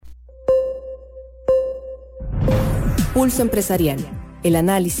Pulso Empresarial. El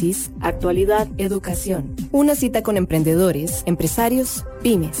análisis, actualidad, educación. Una cita con emprendedores, empresarios,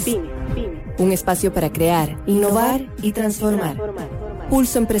 pymes. Un espacio para crear, innovar y transformar.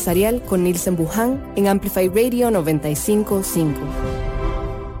 Pulso Empresarial con Nielsen Buján en Amplify Radio 95.5.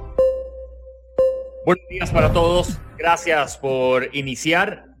 Buenos días para todos. Gracias por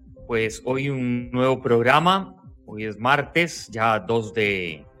iniciar. Pues hoy un nuevo programa. Hoy es martes, ya 2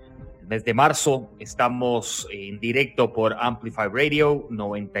 de mes de marzo. Estamos en directo por Amplify Radio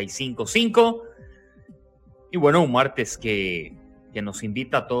 95.5. Y bueno, un martes que nos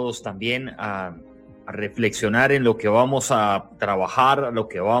invita a todos también a reflexionar en lo que vamos a trabajar, lo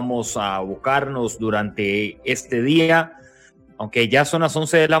que vamos a abocarnos durante este día. Aunque ya son las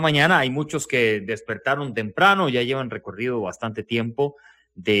 11 de la mañana, hay muchos que despertaron temprano, ya llevan recorrido bastante tiempo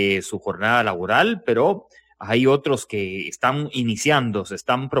de su jornada laboral, pero hay otros que están iniciando, se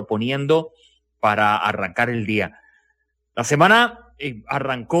están proponiendo para arrancar el día. La semana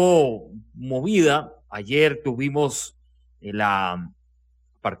arrancó movida. Ayer tuvimos la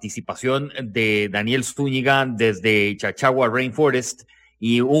participación de Daniel Zúñiga desde Chachagua Rainforest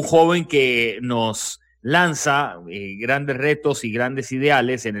y un joven que nos lanza grandes retos y grandes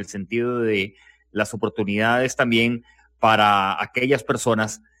ideales en el sentido de las oportunidades también para aquellas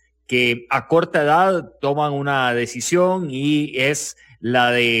personas que a corta edad toman una decisión y es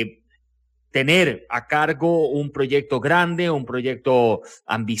la de tener a cargo un proyecto grande, un proyecto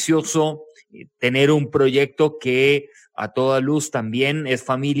ambicioso, tener un proyecto que a toda luz también es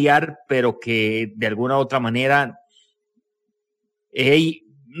familiar, pero que de alguna u otra manera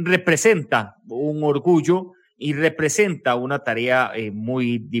representa un orgullo y representa una tarea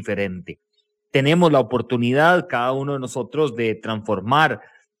muy diferente. Tenemos la oportunidad, cada uno de nosotros, de transformar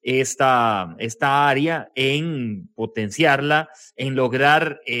esta área, en potenciarla, en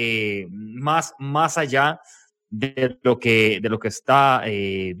lograr más allá de lo que está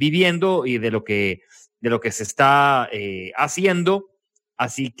viviendo y de lo que se está haciendo.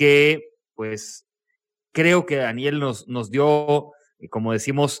 Así que, pues, creo que Daniel nos dio, como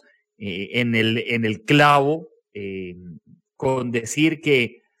decimos, en el clavo, con decir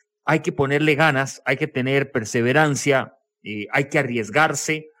que hay que ponerle ganas, hay que tener perseverancia, hay que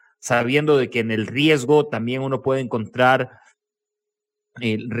arriesgarse, sabiendo de que en el riesgo también uno puede encontrar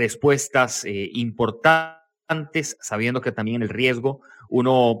respuestas importantes, sabiendo que también en el riesgo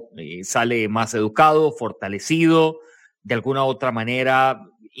uno sale más educado, fortalecido, de alguna u otra manera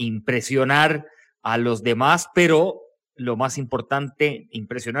impresionar a los demás, pero lo más importante,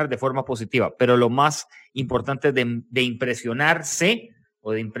 impresionar de forma positiva, pero lo más importante de impresionarse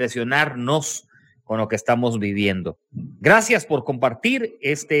o de impresionarnos con lo que estamos viviendo. Gracias por compartir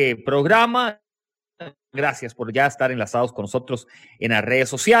este programa. Gracias por ya estar enlazados con nosotros en las redes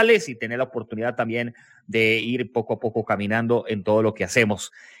sociales y tener la oportunidad también de ir poco a poco caminando en todo lo que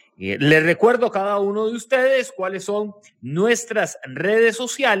hacemos. Les recuerdo a cada uno de ustedes cuáles son nuestras redes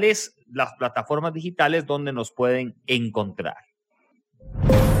sociales, las plataformas digitales donde nos pueden encontrar.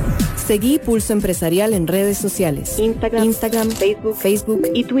 Seguí Pulso Empresarial en redes sociales. Instagram, Facebook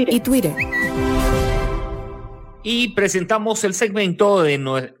y Twitter. Y presentamos el segmento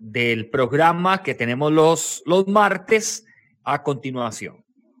del programa que tenemos los martes a continuación.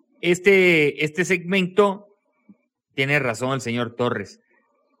 Este segmento, tiene razón el señor Torres,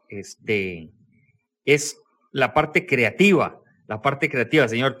 es la parte creativa,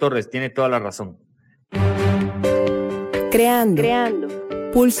 señor Torres, tiene toda la razón. Creando.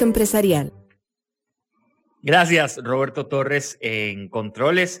 Pulso Empresarial. Gracias, Roberto Torres, en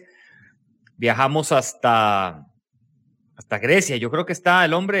controles. Viajamos hasta Grecia. Yo creo que está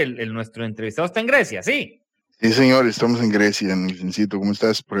el hombre, nuestro entrevistado está en Grecia, ¿sí? Sí, señor, estamos en Grecia, mi licencito. ¿Cómo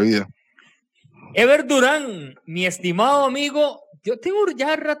estás, por vida? Herbeth Duran, mi estimado amigo, yo tengo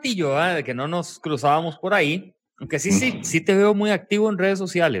ya ratillo de que no nos cruzábamos por ahí, aunque sí te veo muy activo en redes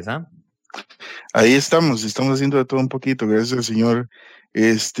sociales, ¿ah? Ahí estamos haciendo de todo un poquito, gracias al señor.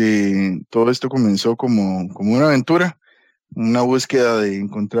 Todo esto comenzó como una aventura, una búsqueda de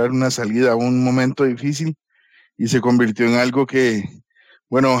encontrar una salida a un momento difícil y se convirtió en algo que,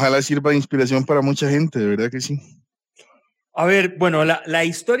 bueno, ojalá sirva de inspiración para mucha gente, de verdad que sí. A ver, bueno, la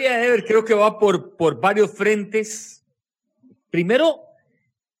historia de Herbeth creo que va por varios frentes. Primero,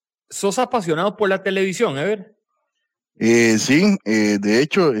 ¿sos apasionado por la televisión, Herbeth? Sí, de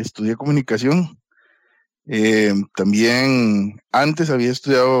hecho, estudié comunicación. También antes había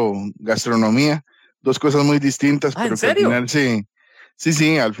estudiado gastronomía, dos cosas muy distintas, pero ¿en serio? Que al final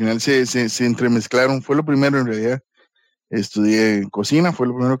al final se entremezclaron. Fue lo primero en realidad. Estudié cocina, fue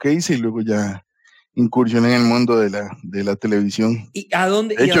lo primero que hice y luego ya incursioné en el mundo de la televisión. ¿Y a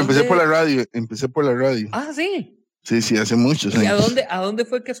dónde? De hecho, empecé por la radio. Ah, sí. Sí, sí, hace muchos ¿Y años. a dónde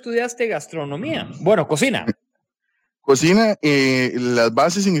fue que estudiaste gastronomía? Bueno, cocina. Cocina, las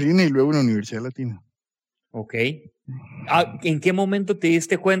bases en línea y luego en la Universidad Latina. Ok. ¿En qué momento te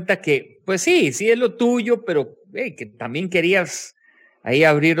diste cuenta que, pues sí, sí es lo tuyo, pero que también querías ahí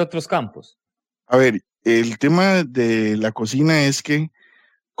abrir otros campos? A ver, el tema de la cocina es que,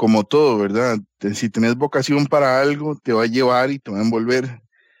 como todo, ¿verdad? Si tenés vocación para algo, te va a llevar y te va a envolver.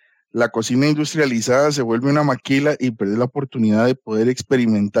 La cocina industrializada se vuelve una maquila y perdés la oportunidad de poder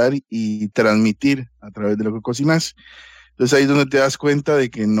experimentar y transmitir a través de lo que cocinas. Entonces ahí es donde te das cuenta de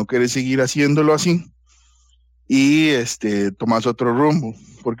que no quieres seguir haciéndolo así y tomas otro rumbo,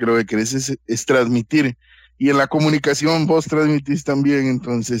 porque lo que querés es transmitir. Y en la comunicación vos transmitís también,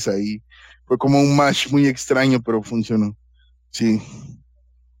 entonces ahí fue como un match muy extraño, pero funcionó. Sí.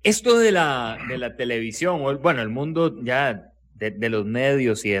 Esto de la televisión, o bueno, el mundo ya de los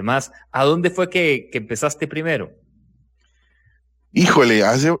medios y demás, ¿a dónde fue que empezaste primero? Híjole,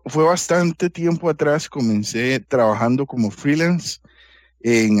 fue bastante tiempo atrás, comencé trabajando como freelance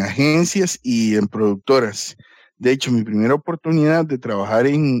en agencias y en productoras. De hecho, mi primera oportunidad de trabajar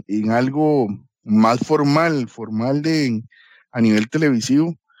en algo más formal a nivel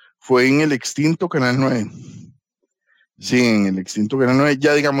televisivo, fue en el extinto Canal 9. Sí, en el extinto Canal 9,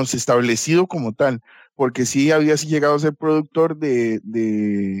 ya digamos establecido como tal, porque sí había llegado a ser productor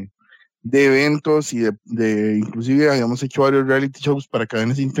de eventos y inclusive habíamos hecho varios reality shows para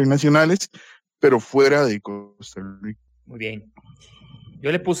cadenas internacionales, pero fuera de Costa Rica. Muy bien.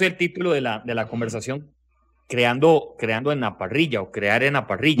 Yo le puse el título de la conversación creando en la parrilla o crear en la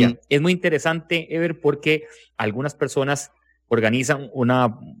parrilla. Es muy interesante, Ever, porque algunas personas organizan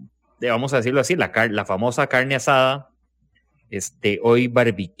vamos a decirlo así, la famosa carne asada, hoy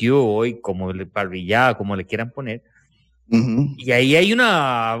barbecue, hoy como parrillada, como le quieran poner. Y ahí hay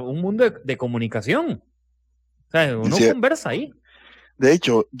un mundo de comunicación. O sea, uno Sí. conversa ahí. De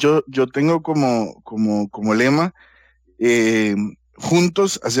hecho, yo tengo como lema,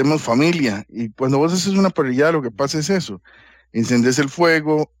 juntos hacemos familia. Y cuando vos haces una parrillada, lo que pasa es eso. Encendes el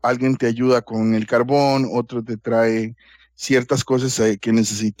fuego, alguien te ayuda con el carbón, otro te trae ciertas cosas que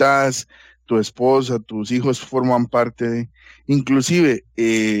necesitas, tu esposa, tus hijos forman parte de. Inclusive,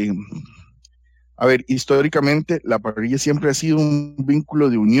 a ver, históricamente la parrilla siempre ha sido un vínculo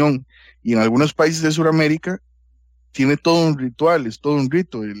de unión y en algunos países de Sudamérica tiene todo un ritual, es todo un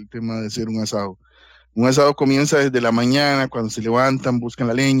rito el tema de hacer un asado. Un asado comienza desde la mañana, cuando se levantan, buscan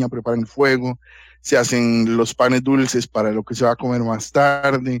la leña, preparan el fuego, se hacen los panes dulces para lo que se va a comer más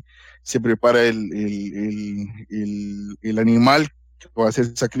tarde, se prepara el animal que va a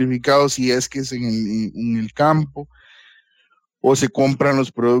ser sacrificado si es que es en el campo, o se compran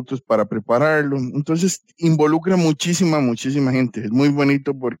los productos para prepararlo. Entonces involucra muchísima gente. Es muy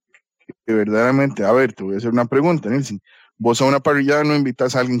bonito porque verdaderamente, a ver, te voy a hacer una pregunta, Nelson. Vos a una parrillada no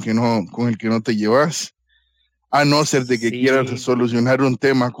invitas a alguien con el que no te llevas, a no ser de que quieras Sí. solucionar un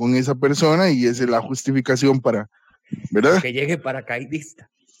tema con esa persona y esa es la justificación para, ¿verdad? O que llegue paracaidista.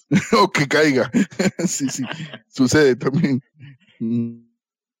 O que caiga. Sí, sucede también.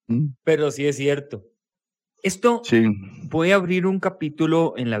 Pero sí es cierto. Esto Sí. puede abrir un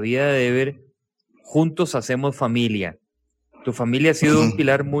capítulo en la vida de Ever. Juntos hacemos familia. Tu familia ha sido un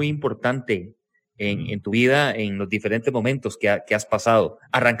pilar muy importante en tu vida, en los diferentes momentos que has pasado.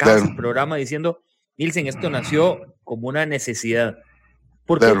 Arrancabas el programa diciendo, Nielsen, esto nació como una necesidad.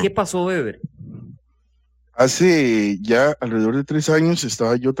 ¿Por qué? ¿Qué pasó, Ever? Hace ya alrededor de 3 años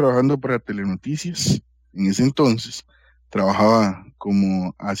estaba yo trabajando para Telenoticias. En ese entonces trabajaba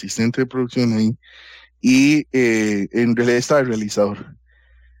como asistente de producción ahí y en realidad estaba realizador.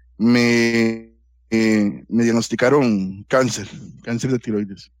 Me diagnosticaron cáncer de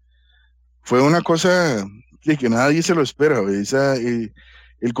tiroides. Fue una cosa que nadie se lo espera.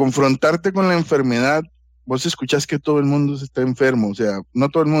 El confrontarte con la enfermedad, vos escuchás que todo el mundo está enfermo, o sea, no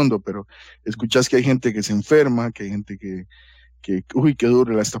todo el mundo, pero escuchás que hay gente que se enferma, que hay gente uy, qué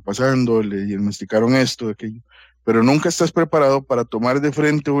duro la está pasando, le diagnosticaron esto, aquello, pero nunca estás preparado para tomar de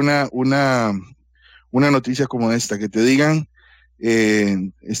frente una noticia como esta, que te digan,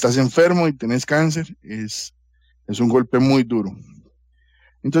 estás enfermo y tenés cáncer, es un golpe muy duro.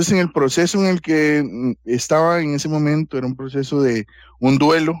 Entonces, en el proceso en el que estaba en ese momento, era un proceso de un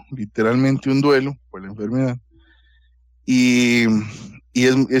duelo, literalmente un duelo por la enfermedad. Y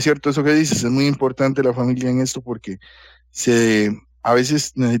es cierto eso que dices, es muy importante la familia en esto porque a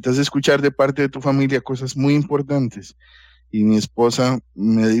veces necesitas escuchar de parte de tu familia cosas muy importantes. Y mi esposa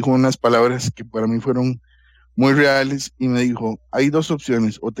me dijo unas palabras que para mí fueron muy reales y me dijo, hay 2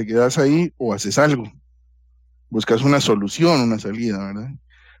 opciones, o te quedas ahí o haces algo. Buscas una solución, una salida, ¿verdad?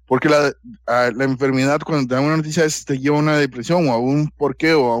 porque la enfermedad, cuando te dan una noticia, te lleva a una depresión o a un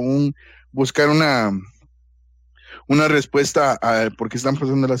porqué o a un buscar una respuesta a por qué están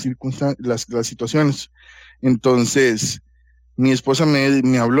pasando las situaciones. Entonces, mi esposa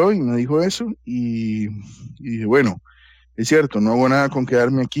me habló y me dijo eso y dije, bueno, es cierto, no hago nada con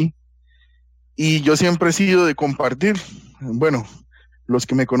quedarme aquí. Y yo siempre he sido de compartir. Bueno, los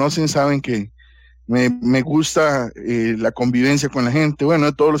que me conocen saben que me gusta la convivencia con la gente.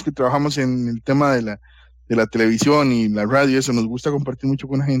 Bueno, todos los que trabajamos en el tema de la televisión y la radio, eso nos gusta compartir mucho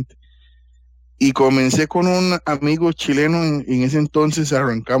con la gente. Y comencé con un amigo chileno, en ese entonces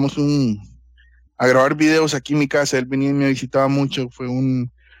arrancamos a grabar videos aquí en mi casa. Él venía y me visitaba mucho, fue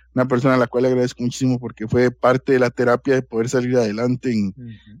una persona a la cual le agradezco muchísimo porque fue parte de la terapia de poder salir adelante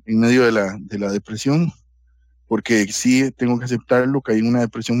en medio de la depresión, porque sí, tengo que aceptarlo, caí en una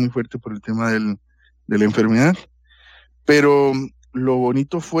depresión muy fuerte por el tema de la enfermedad, pero lo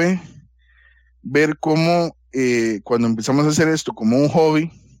bonito fue ver cómo cuando empezamos a hacer esto como un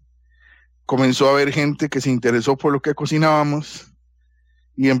hobby, comenzó a haber gente que se interesó por lo que cocinábamos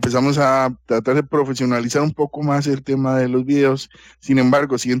y empezamos a tratar de profesionalizar un poco más el tema de los videos. Sin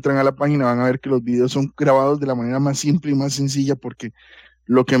embargo, si entran a la página van a ver que los videos son grabados de la manera más simple y más sencilla, porque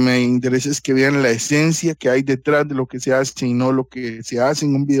lo que me interesa es que vean la esencia que hay detrás de lo que se hace y no lo que se hace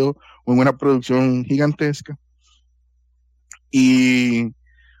en un video o en una producción gigantesca. Y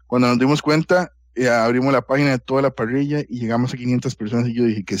cuando nos dimos cuenta, abrimos la página de toda la parrilla y llegamos a 500 personas y yo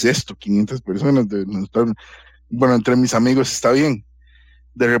dije, ¿qué es esto? 500 personas, bueno, entre mis amigos está bien.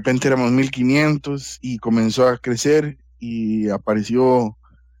 De repente éramos 1500 y comenzó a crecer y apareció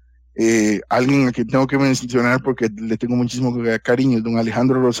alguien a quien tengo que mencionar porque le tengo muchísimo cariño, don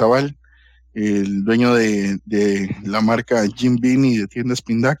Alejandro Rosabal, el dueño de la marca Jim Bean y de tiendas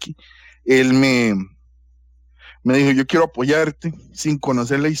Pindaki. Él me dijo, yo quiero apoyarte, sin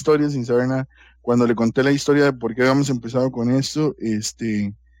conocer la historia, sin saber nada. Cuando le conté la historia de por qué habíamos empezado con esto,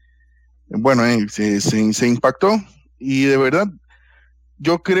 bueno, se impactó. Y de verdad,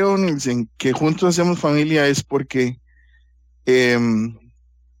 yo creo, Nielsen, que juntos hacemos familia es porque se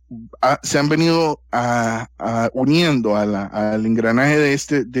han venido uniendo al engranaje de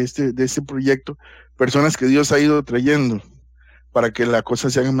este proyecto personas que Dios ha ido trayendo para que la cosa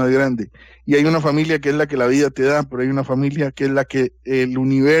se haga más grande. Y hay una familia que es la que la vida te da, pero hay una familia que es la que el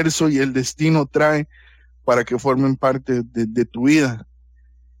universo y el destino trae para que formen parte de tu vida.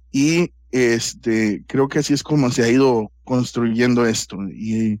 Y creo que así es como se ha ido construyendo esto.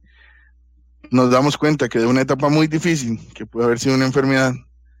 Y nos damos cuenta que de una etapa muy difícil, que puede haber sido una enfermedad,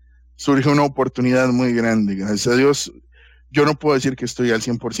 surge una oportunidad muy grande. Gracias a Dios, yo no puedo decir que estoy al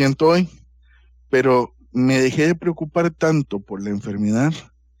 100% hoy, pero me dejé de preocupar tanto por la enfermedad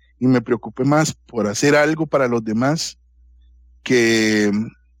y me preocupé más por hacer algo para los demás, que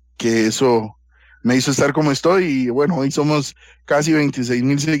eso me hizo estar como estoy. Y bueno, hoy somos casi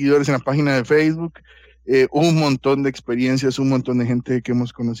 26,000 seguidores en la página de Facebook, un montón de experiencias, un montón de gente que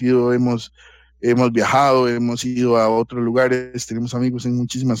hemos conocido, hemos viajado, hemos ido a otros lugares, tenemos amigos en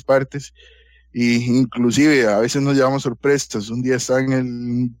muchísimas partes, y inclusive a veces nos llevamos sorpresas. Un día estaba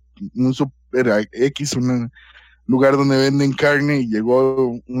en un Super X, un lugar donde venden carne, y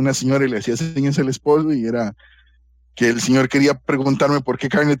llegó una señora y le hacía señas al esposo, y era que el señor quería preguntarme por qué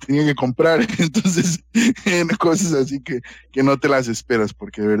carne tenía que comprar. Entonces, cosas así que no te las esperas,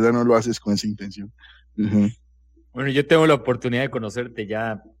 porque de verdad no lo haces con esa intención. Uh-huh. Bueno, yo tengo la oportunidad de conocerte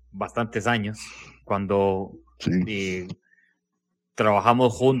ya bastantes años, cuando sí,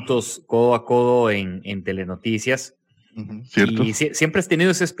 trabajamos juntos codo a codo en Telenoticias. Uh-huh, ¿cierto? Y siempre has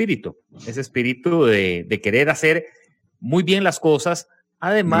tenido ese espíritu de querer hacer muy bien las cosas,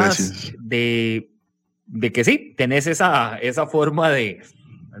 además de que sí, tenés esa forma de,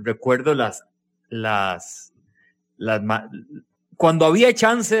 recuerdo cuando había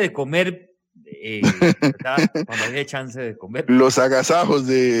chance de comer, ¿verdad? Cuando había chance de comer. Los agasajos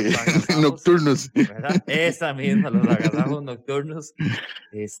nocturnos. ¿Verdad? Esa misma, los agasajos nocturnos.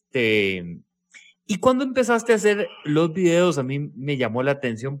 Y cuando empezaste a hacer los videos, a mí me llamó la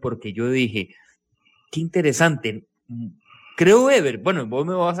atención porque yo dije, qué interesante. Creo, Ever, bueno, vos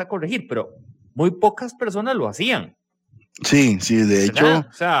me vas a corregir, pero muy pocas personas lo hacían. Sí, de hecho,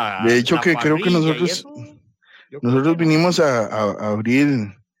 o sea, que creo que nosotros vinimos a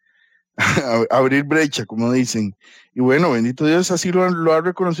abrir brecha, como dicen. Y bueno, bendito Dios, así lo ha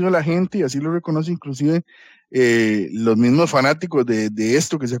reconocido la gente, y así lo reconoce inclusive los mismos fanáticos de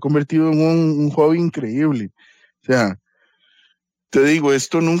esto, que se ha convertido en un hobby increíble. O sea, te digo,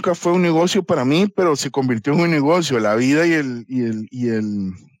 esto nunca fue un negocio para mí, pero se convirtió en un negocio. La vida y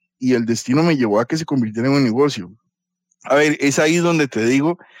el destino me llevó a que se convirtiera en un negocio. A ver, es ahí donde te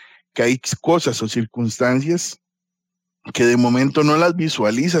digo que hay cosas o circunstancias que de momento no las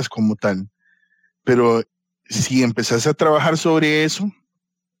visualizas como tal, pero si empezás a trabajar sobre eso,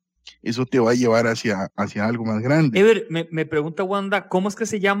 eso te va a llevar hacia algo más grande. Ever, me pregunta Wanda, ¿cómo es que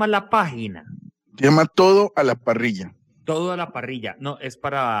se llama la página? Se llama Todo a la Parrilla. Todo a la Parrilla. No, es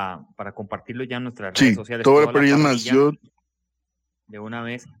para compartirlo ya en nuestras Sí, redes sociales. Todo a la Parrilla más yo. De una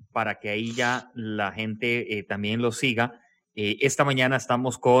vez, para que ahí ya la gente también lo siga. Esta mañana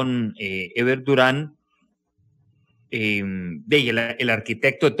estamos con Herbeth Duran, el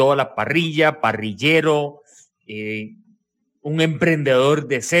arquitecto de Toda la Parrilla, parrillero, un emprendedor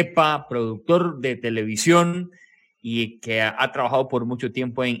de cepa, productor de televisión y que ha trabajado por mucho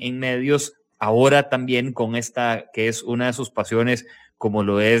tiempo en medios, ahora también con esta que es una de sus pasiones, como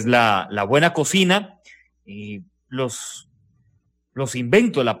lo es la buena cocina y los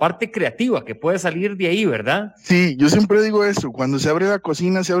inventos, la parte creativa que puede salir de ahí, ¿verdad? Sí, yo siempre digo eso, cuando se abre la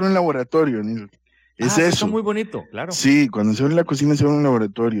cocina se abre un laboratorio, Neil. Es eso. Está muy bonito, claro. Sí, cuando se abre la cocina se abre un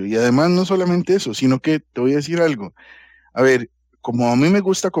laboratorio. Y además no solamente eso, sino que te voy a decir algo. A ver, como a mí me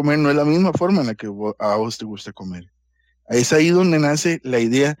gusta comer, no es la misma forma en la que a vos te gusta comer. Es ahí donde nace la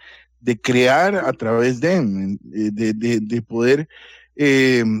idea de crear a través de poder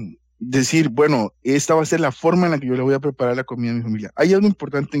decir, bueno, esta va a ser la forma en la que yo le voy a preparar la comida a mi familia. Hay algo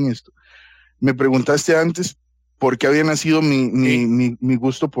importante en esto. Me preguntaste antes por qué había nacido mi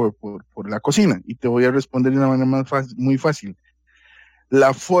gusto por la cocina, y te voy a responder de una manera muy fácil.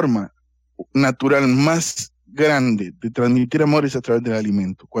 La forma natural más grande de transmitir amor es a través del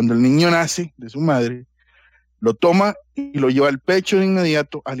alimento. Cuando el niño nace de su madre, lo toma y lo lleva al pecho de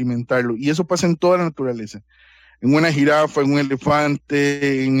inmediato a alimentarlo, y eso pasa en toda la naturaleza, en una jirafa, en un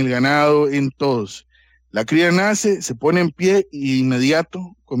elefante, en el ganado, en todos. La cría nace, se pone en pie y de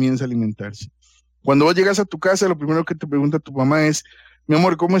inmediato comienza a alimentarse. Cuando vos llegas a tu casa, lo primero que te pregunta tu mamá es, mi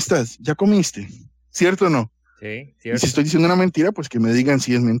amor, ¿cómo estás? ¿Ya comiste? ¿Cierto o no? Sí, cierto. Y si estoy diciendo una mentira, pues que me digan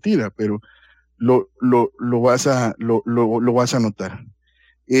si es mentira, pero lo vas a notar.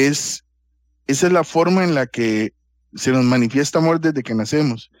 Esa es la forma en la que se nos manifiesta amor desde que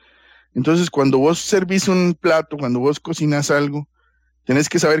nacemos. Entonces, cuando vos servís un plato, cuando vos cocinas algo, tenés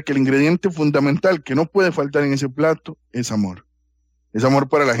que saber que el ingrediente fundamental que no puede faltar en ese plato es amor. Es amor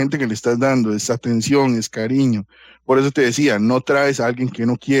para la gente que le estás dando, es atención, es cariño. Por eso te decía, no traes a alguien que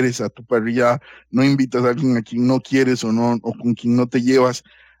no quieres a tu parrilla, no invitas a alguien a quien no quieres o con quien no te llevas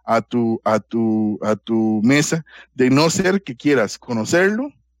a tu mesa, de no ser que quieras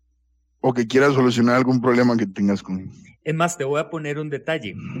conocerlo o que quieras solucionar algún problema que tengas con él. Es más, te voy a poner un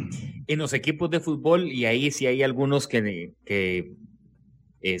detalle. En los equipos de fútbol, y ahí sí hay algunos que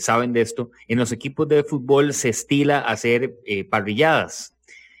saben de esto, en los equipos de fútbol se estila hacer parrilladas.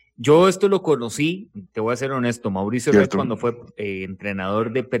 Yo esto lo conocí, te voy a ser honesto, Mauricio Herbeth, cuando fue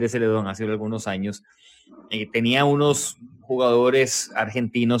entrenador de Pérez Celedón hace algunos años, tenía unos jugadores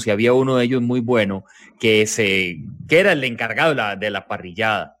argentinos y había uno de ellos muy bueno que era el encargado de la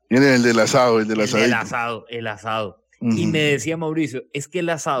parrillada. El del asado, el del asado. Uh-huh. Y me decía Mauricio, es que el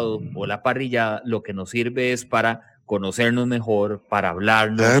asado o la parrillada lo que nos sirve es para conocernos mejor, para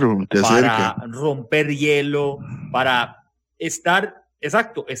hablarnos, claro, para romper hielo, para estar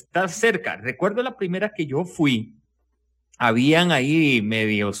cerca. Recuerdo la primera que yo fui, habían ahí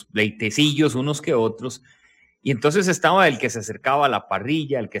medios pleitecillos unos que otros, y entonces estaba el que se acercaba a la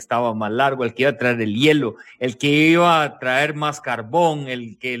parrilla, el que estaba más largo, el que iba a traer el hielo, el que iba a traer más carbón,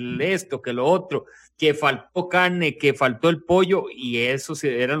 esto, que lo otro, que faltó carne, que faltó el pollo, y esos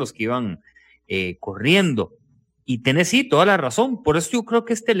eran los que iban corriendo. Y tenés sí toda la razón, por eso yo creo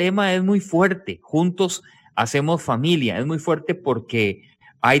que este lema es muy fuerte, juntos hacemos familia, es muy fuerte porque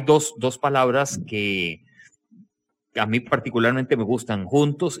hay dos palabras que a mí particularmente me gustan,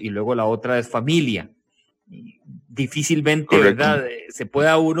 juntos, y luego la otra es familia. Difícilmente, correcto, ¿verdad? Se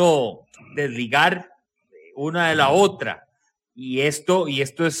pueda uno desligar una de la otra, y esto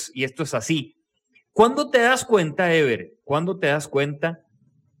es así. ¿Cuándo te das cuenta, Ever? ¿Cuándo te das cuenta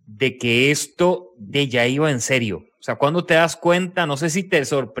de que esto ya iba en serio? O sea, ¿cuándo te das cuenta? No sé si te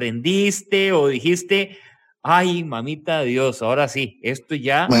sorprendiste o dijiste, ay, mamita Dios, ahora sí, esto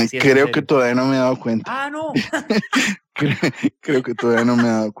ya... Creo que todavía no me he dado cuenta. Ah, no. creo que todavía no me he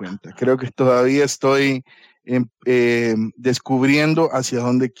dado cuenta. Creo que todavía estoy descubriendo hacia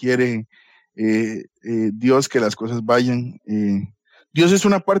dónde quiere Dios que las cosas vayan. Dios es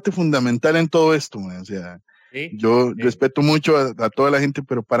una parte fundamental en todo esto, o sea, sí, yo respeto mucho a toda la gente,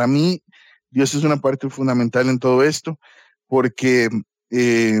 pero para mí Dios es una parte fundamental en todo esto, porque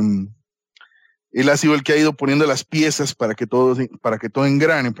Él ha sido el que ha ido poniendo las piezas para que todo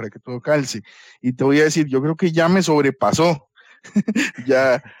engrane, para que todo calce. Y te voy a decir, yo creo que ya me sobrepasó.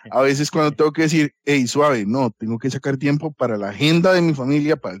 Ya a veces cuando tengo que decir, hey, suave, no, tengo que sacar tiempo para la agenda de mi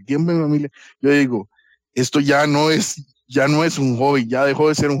familia, para el tiempo de mi familia, yo digo, esto ya no es un hobby, ya dejó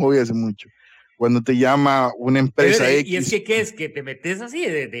de ser un hobby hace mucho. Cuando te llama una empresa X. X. Y es que, ¿qué es? Que te metes así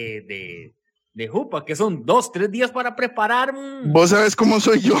de jupa, que son 2, 3 días para preparar. Vos sabes cómo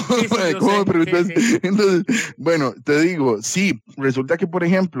soy yo. Sí, sí, ¿Cómo me preguntas? sí. Entonces, bueno, te digo, sí, resulta que, por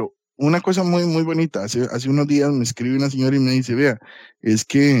ejemplo, una cosa muy, muy bonita, hace unos días me escribe una señora y me dice, vea, es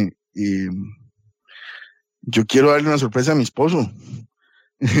que yo quiero darle una sorpresa a mi esposo.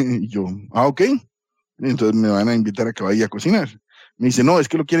 Y yo, ok. Entonces me van a invitar a que vaya a cocinar. Me dice, no, es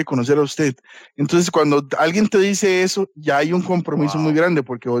que lo quiere conocer a usted. Entonces, cuando alguien te dice eso, ya hay un compromiso muy grande,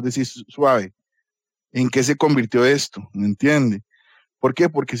 porque vos decís, suave, ¿en qué se convirtió esto? ¿Me entiende? ¿Por qué?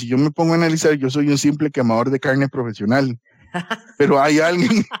 Porque si yo me pongo a analizar, yo soy un simple quemador de carne profesional, pero hay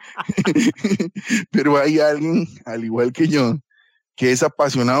alguien, pero hay alguien, al igual que yo, que es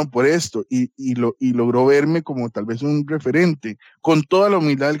apasionado por esto y logró verme como tal vez un referente, con toda la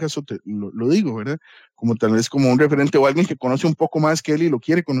humildad del caso, lo digo, ¿verdad? Como tal vez como un referente o alguien que conoce un poco más que él y lo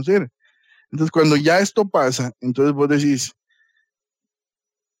quiere conocer. Entonces, cuando ya esto pasa, entonces vos decís,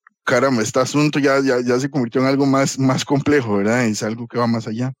 caramba, este asunto ya se convirtió en algo más complejo, ¿verdad? Es algo que va más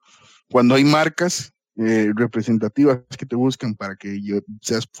allá. Cuando hay marcas representativas que te buscan para que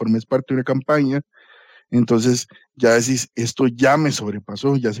formes parte de una campaña, entonces ya decís, esto ya me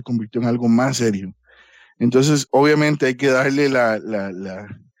sobrepasó, ya se convirtió en algo más serio. Entonces, obviamente hay que darle la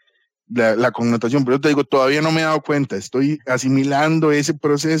connotación, pero yo te digo, todavía no me he dado cuenta, estoy asimilando ese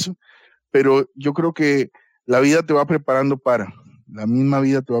proceso, pero yo creo que la vida te va preparando la misma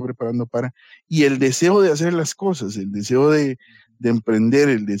vida te va preparando y el deseo de hacer las cosas, el deseo de emprender,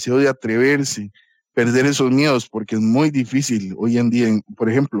 el deseo de atreverse, perder esos miedos, porque es muy difícil hoy en día. Por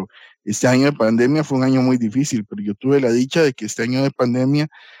ejemplo, este año de pandemia fue un año muy difícil, pero yo tuve la dicha de que este año de pandemia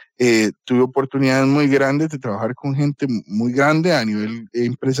tuve oportunidades muy grandes de trabajar con gente muy grande a nivel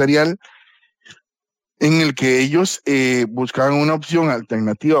empresarial, en el que ellos buscaban una opción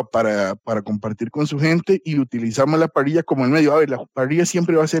alternativa para compartir con su gente y utilizamos la parrilla como el medio. A ver, la parrilla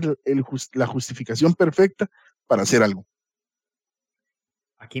siempre va a ser la justificación perfecta para hacer algo.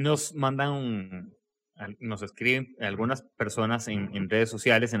 Aquí nos nos escriben algunas personas en redes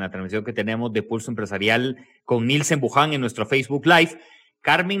sociales, en la transmisión que tenemos de Pulso Empresarial con Nilsen Buján en nuestro Facebook Live.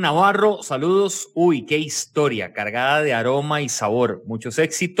 Carmen Navarro, saludos. Uy, qué historia, cargada de aroma y sabor. Muchos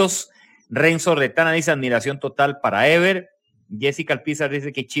éxitos. Renzo Retana dice admiración total para Ever. Jessica Alpizar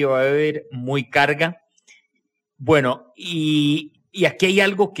dice que chivo Ever, muy carga. Bueno, y aquí hay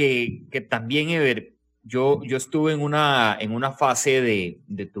algo que también, Ever, yo estuve en una fase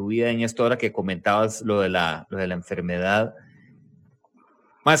de tu vida en esto ahora que comentabas lo de la enfermedad.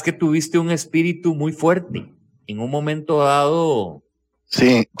 Más que tuviste un espíritu muy fuerte. En un momento dado.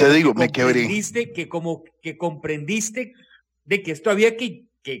 Sí, te digo, me quebré. Que comprendiste de que esto había que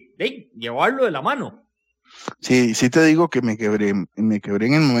llevarlo de la mano. Sí, te digo que me quebré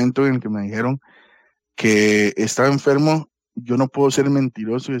en el momento en el que me dijeron que estaba enfermo. Yo no puedo ser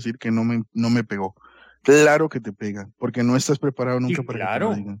mentiroso y decir que no me pegó. Claro que te pega, porque no estás preparado nunca para que te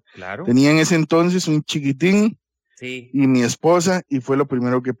lo digan. Claro. Tenía en ese entonces un chiquitín y mi esposa, y fue lo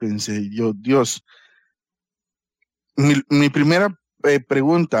primero que pensé. Yo, Dios, mi primera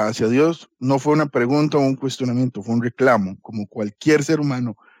pregunta hacia Dios no fue una pregunta o un cuestionamiento, fue un reclamo, como cualquier ser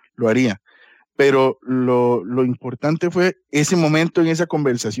humano lo haría. Pero lo importante fue ese momento en esa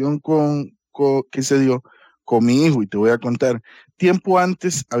conversación que se dio con mi hijo, y te voy a contar. Tiempo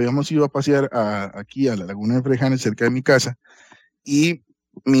antes habíamos ido a pasear aquí a la Laguna de Frejanes, cerca de mi casa, y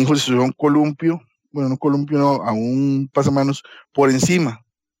mi hijo se subió a un columpio, bueno, no columpio, no, a un pasamanos por encima.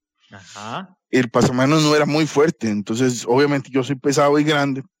 Ajá. El pasamanos no era muy fuerte, entonces obviamente yo soy pesado y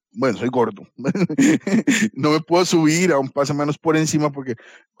grande, bueno, soy gordo, no me puedo subir a un pasamanos por encima porque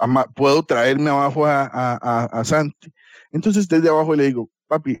puedo traerme abajo a Santi. Entonces desde abajo le digo,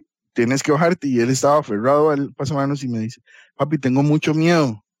 papi, tienes que bajarte, y él estaba aferrado al pasamanos y me dice, papi, tengo mucho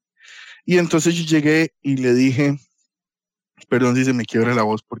miedo. Y entonces yo llegué y le dije, perdón si se me quiebra la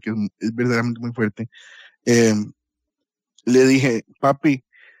voz porque es verdaderamente muy fuerte, le dije, papi,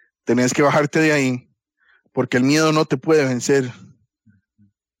 tenés que bajarte de ahí porque el miedo no te puede vencer.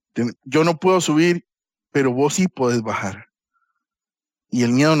 Yo no puedo subir, pero vos sí puedes bajar. Y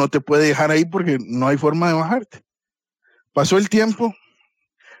el miedo no te puede dejar ahí porque no hay forma de bajarte. Pasó el tiempo,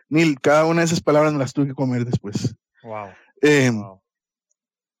 Nil, cada una de esas palabras me las tuve que comer después. Wow.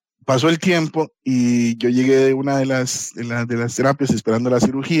 Pasó el tiempo y yo llegué de una de las terapias esperando la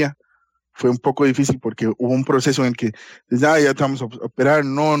cirugía. fue un poco difícil porque hubo un proceso en el que ya te vamos a operar,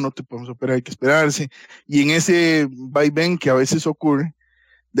 no te podemos operar, hay que esperarse, y en ese vaivén que a veces ocurre,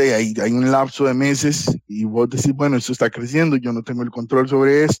 de ahí hay un lapso de meses y vos decís, bueno, esto está creciendo, yo no tengo el control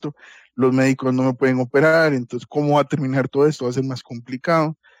sobre esto, los médicos no me pueden operar, entonces ¿cómo va a terminar todo esto? Va a ser más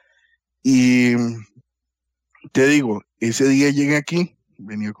complicado. Y te digo, ese día llegué aquí,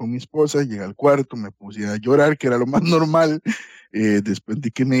 venía con mi esposa, llegué al cuarto, me puse a llorar, que era lo más normal, después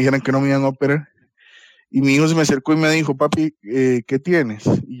de que me dijeran que no me iban a operar. Y mi hijo se me acercó y me dijo, papi, ¿qué tienes?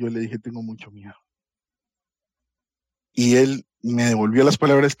 Y yo le dije, tengo mucho miedo. Y él me devolvió las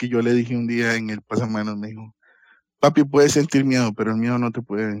palabras que yo le dije un día en el pasamanos. Me dijo, papi, puedes sentir miedo, pero el miedo no te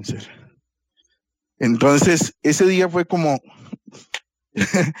puede vencer. Entonces, ese día fue como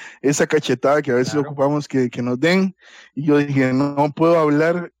esa cachetada que a veces ocupamos que nos den. Y yo dije, no puedo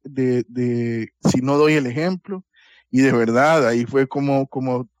hablar de si no doy el ejemplo. Y de verdad, ahí fue como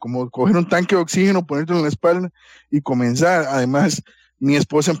coger un tanque de oxígeno, ponértelo en la espalda y comenzar. Además, mi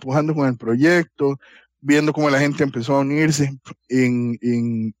esposa empujando con el proyecto, viendo cómo la gente empezó a unirse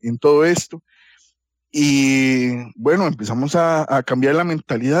en todo esto. Y bueno, empezamos a cambiar la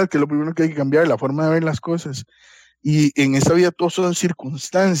mentalidad, que es lo primero que hay que cambiar, la forma de ver las cosas. Y en esta vida todo son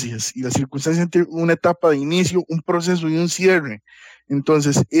circunstancias, y las circunstancias tienen una etapa de inicio, un proceso y un cierre.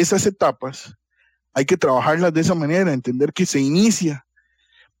 Entonces, esas etapas hay que trabajarlas de esa manera, entender que se inicia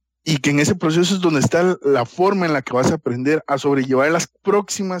y que en ese proceso es donde está la forma en la que vas a aprender a sobrellevar las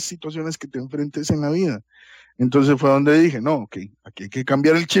próximas situaciones que te enfrentes en la vida. Entonces fue donde dije, no, ok, aquí hay que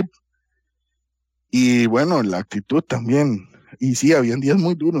cambiar el chip. Y bueno, la actitud también. Y sí, habían días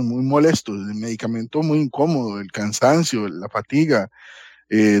muy duros, muy molestos, el medicamento muy incómodo, el cansancio, la fatiga,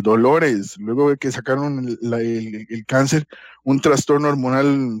 dolores. Luego de que sacaron el cáncer, un trastorno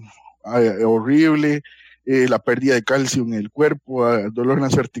hormonal horrible, la pérdida de calcio en el cuerpo, dolor en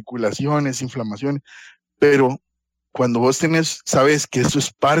las articulaciones, inflamaciones. Pero cuando vos sabes que eso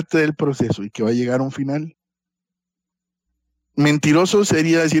es parte del proceso y que va a llegar a un final, mentiroso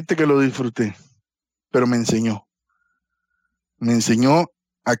sería decirte que lo disfruté, pero me enseñó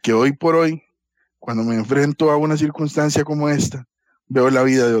a que hoy por hoy, cuando me enfrento a una circunstancia como esta, veo la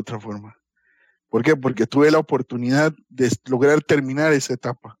vida de otra forma. ¿Por qué? Porque tuve la oportunidad de lograr terminar esa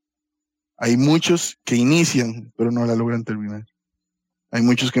etapa. Hay muchos que inician, pero no la logran terminar. Hay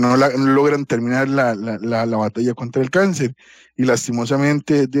muchos que no logran terminar la batalla contra el cáncer, y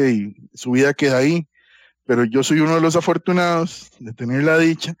lastimosamente su vida queda ahí. Pero yo soy uno de los afortunados de tener la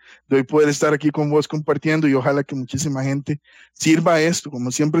dicha de hoy poder estar aquí con vos compartiendo, y ojalá que muchísima gente sirva esto, como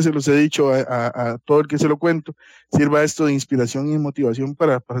siempre se los he dicho a todo el que se lo cuento, sirva esto de inspiración y motivación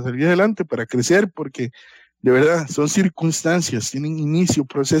para salir adelante, para crecer, porque de verdad son circunstancias, tienen inicio,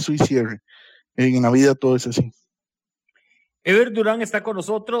 proceso y cierre. En la vida todo es así. Herbeth Duran está con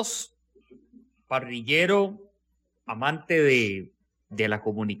nosotros, parrillero, amante de la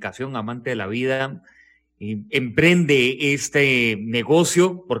comunicación, amante de la vida. Emprende este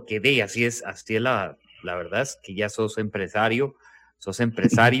negocio porque así es la verdad es que ya sos empresario,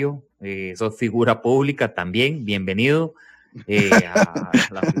 sos figura pública también, bienvenido a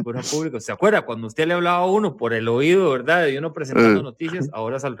la figura pública. ¿Se acuerda cuando usted le hablaba a uno por el oído, verdad? Y uno presentando noticias,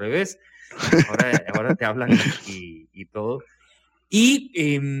 ahora es al revés, ahora te hablan y todo.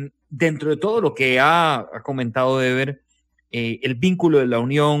 Y dentro de todo lo que ha comentado Ever, el vínculo de la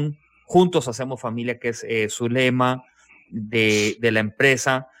unión, juntos hacemos familia, que es su lema de la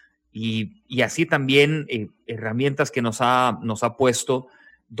empresa, y así también herramientas que nos ha puesto,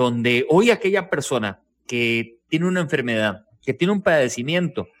 donde hoy aquella persona que tiene una enfermedad, que tiene un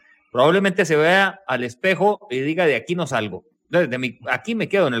padecimiento, probablemente se vea al espejo y diga, de aquí no salgo, aquí me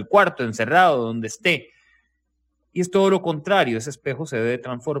quedo en el cuarto, encerrado, donde esté. Y es todo lo contrario, ese espejo se debe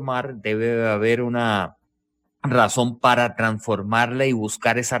transformar, debe haber una razón para transformarla y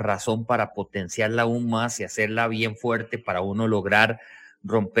buscar esa razón para potenciarla aún más y hacerla bien fuerte para uno lograr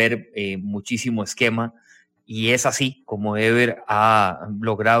romper muchísimo esquema. Y es así como Ever ha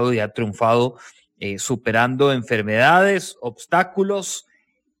logrado y ha triunfado, superando enfermedades, obstáculos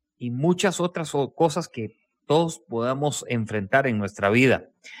y muchas otras cosas que todos podamos enfrentar en nuestra vida.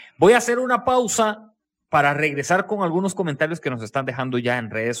 Voy a hacer una pausa para regresar con algunos comentarios que nos están dejando ya en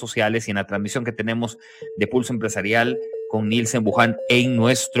redes sociales y en la transmisión que tenemos de Pulso Empresarial con Nielsen Buján en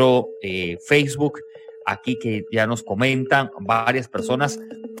nuestro Facebook, aquí que ya nos comentan varias personas.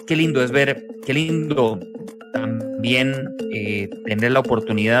 Qué lindo es ver, qué lindo también tener la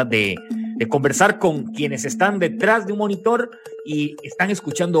oportunidad de conversar con quienes están detrás de un monitor y están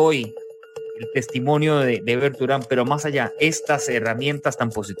escuchando hoy el testimonio de Herbeth Duran, pero más allá, estas herramientas tan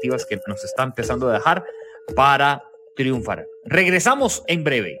positivas que nos está empezando a dejar para triunfar. Regresamos en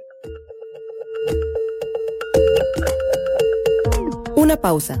breve. Una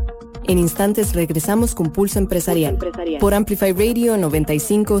pausa. En instantes regresamos con Pulso Empresarial por Amplify Radio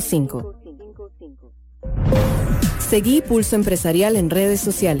 95.5. Seguí Pulso Empresarial en redes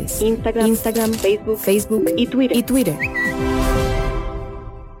sociales. Instagram, Facebook y Twitter.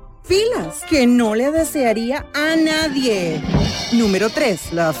 Filas que no le desearía a nadie. Número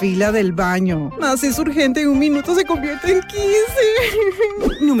 3, la fila del baño. Más es urgente, en un minuto se convierte en 15.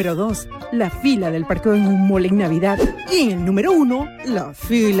 Número 2, la fila del parqueo en un mall en Navidad. Y en el número 1, la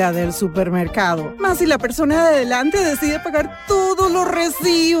fila del supermercado. Más si la persona de adelante decide pagar todos los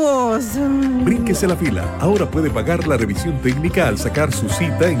recibos. Brínquese la fila. Ahora puede pagar la revisión técnica al sacar su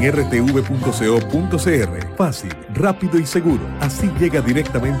cita en rtv.co.cr. Fácil, rápido y seguro. Así llega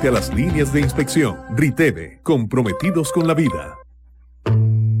directamente a las líneas de inspección. RITEVE, comprometidos con la vida.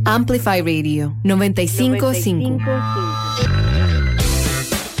 Amplify Radio 95.5.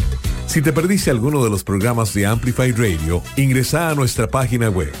 Si te perdiste alguno de los programas de Amplify Radio, ingresa a nuestra página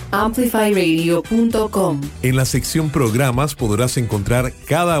web amplifyradio.com. En la sección programas podrás encontrar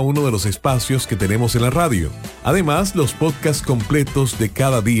cada uno de los espacios que tenemos en la radio. Además, los podcasts completos de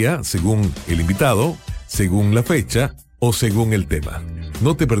cada día, según el invitado, según la fecha o según el tema.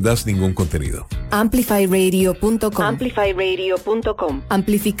 No te perdás ningún contenido. Amplifyradio.com.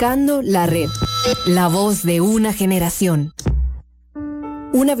 Amplificando la red. La voz de una generación.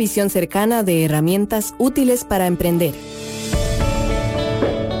 Una visión cercana de herramientas útiles para emprender.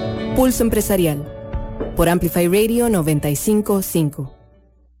 Pulso Empresarial. Por Amplify Radio 95.5.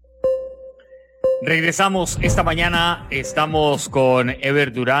 Regresamos esta mañana. Estamos con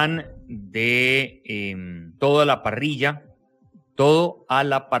Herbeth Duran de Todo a la Parrilla. Todo a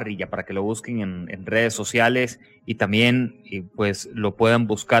la Parrilla, para que lo busquen en redes sociales y también pues lo puedan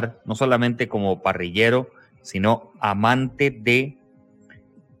buscar no solamente como parrillero, sino amante de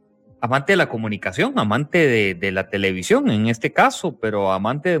la comunicación, amante de la televisión en este caso, pero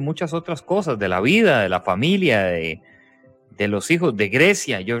amante de muchas otras cosas, de la vida, de la familia, de los hijos, de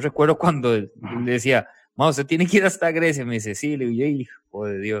Grecia. Yo recuerdo cuando le decía, usted tiene que ir hasta Grecia. Me dice, sí, le digo, hijo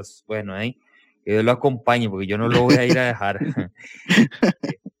de Dios, bueno, que Dios lo acompañe, porque yo no lo voy a ir a dejar.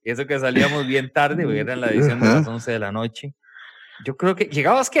 Y eso que salíamos bien tarde, porque era en la edición de las 11 de la noche. Yo creo que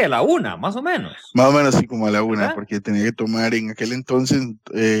llegabas, ¿qué? A la 1, más o menos. Más o menos, sí, como a la 1, ¿verdad? porque tenía que tomar en aquel entonces,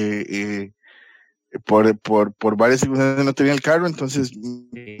 por varias circunstancias no tenía el carro, entonces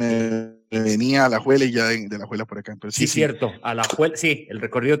me venía a La Juela y ya de La Juela por acá. Pero sí, cierto, a La Juela, sí, el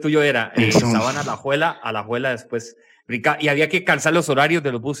recorrido tuyo era, estaban a La Juela después, y había que calzar los horarios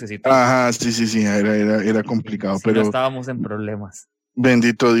de los buses y todo. Ajá, sí, era complicado, Sí, pero no estábamos en problemas.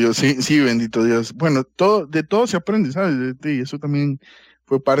 Bendito Dios, sí, bendito Dios. Bueno, de todo se aprende, ¿sabes? Y eso también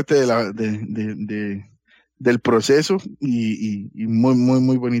fue parte del proceso y muy, muy,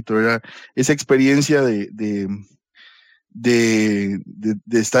 muy bonito, ¿verdad? Esa experiencia de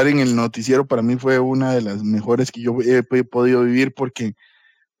estar en el noticiero para mí fue una de las mejores que yo he podido vivir porque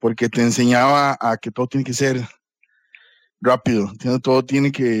te enseñaba a que todo tiene que ser rápido, todo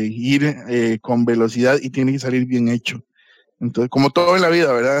tiene que ir con velocidad y tiene que salir bien hecho. Entonces, como todo en la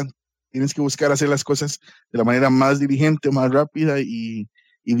vida, ¿verdad? Tienes que buscar hacer las cosas de la manera más diligente, más rápida y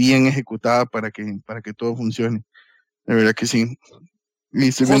bien ejecutada para que todo funcione. De verdad que sí. Y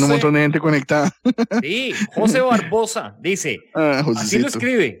estoy viendo un montón de gente conectada. Sí, José Barbosa dice, así lo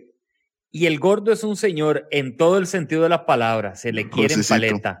escribe. Y el gordo es un señor en todo el sentido de la palabra. Se le quiere en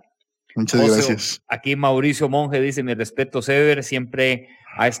paleta. Muchas gracias. Aquí Mauricio Monge dice, mi respeto, Sever, siempre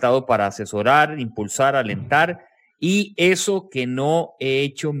ha estado para asesorar, impulsar, alentar. Y eso que no he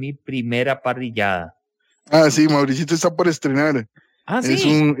hecho mi primera parrillada. Sí, Mauricito está por estrenar.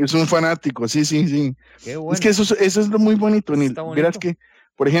 Sí. Es un fanático, sí. Qué bueno. Es que eso es lo muy bonito, Neil. Verás que,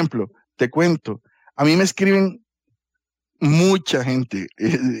 por ejemplo, te cuento, a mí me escriben mucha gente,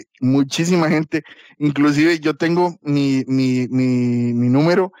 muchísima gente, inclusive yo tengo mi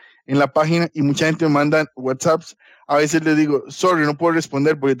número en la página y mucha gente me manda WhatsApps. A veces les digo, sorry, no puedo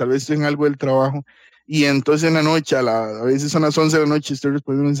responder porque tal vez estoy en algo del trabajo. Y entonces en la noche, a veces son las 11 de la noche, estoy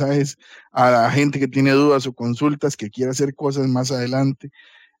respondiendo mensajes a la gente que tiene dudas o consultas, que quiere hacer cosas más adelante.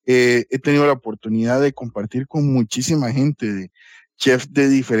 He tenido la oportunidad de compartir con muchísima gente, de chefs de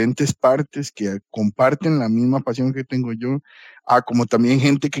diferentes partes que comparten la misma pasión que tengo yo, como también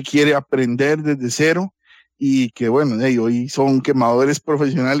gente que quiere aprender desde cero y que, bueno, hoy son quemadores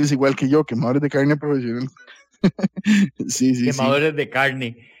profesionales igual que yo, quemadores de carne profesional. Sí. Quemadores de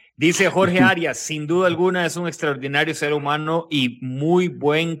carne. Dice Jorge Arias, sin duda alguna es un extraordinario ser humano y muy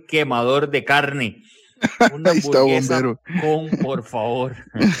buen quemador de carne. Una Ahí está hamburguesa bombero. por favor.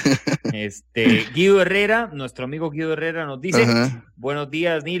 Guido Herrera, nuestro amigo Guido Herrera nos dice, Ajá. buenos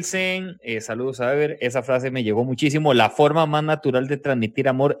días, Nielsen, saludos a Ever, esa frase me llegó muchísimo, la forma más natural de transmitir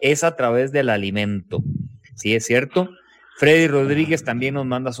amor es a través del alimento. Sí, es cierto. Freddy Rodríguez también nos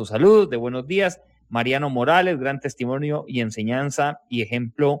manda sus saludos de buenos días. Mariano Morales, gran testimonio y enseñanza y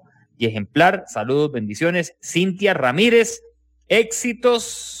ejemplo y ejemplar. Saludos, bendiciones. Cintia Ramírez,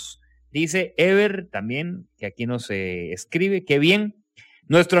 éxitos. Dice Ever también, que aquí nos escribe, qué bien.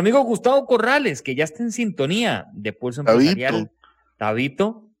 Nuestro amigo Gustavo Corrales, que ya está en sintonía de Pulso Empresarial.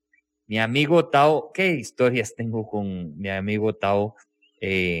 Tabito, mi amigo Tao, qué historias tengo con mi amigo Tao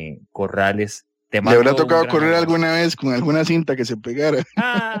Corrales. ¿Le habrá tocado correr alguna vez con alguna cinta que se pegara?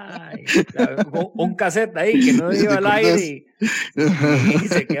 Ay, un cassette ahí que no iba al aire y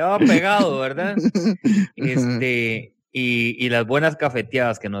se quedaba pegado, ¿verdad? Y las buenas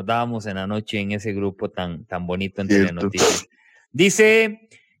cafeteadas que nos dábamos en la noche en ese grupo tan bonito en Telenoticias. Dice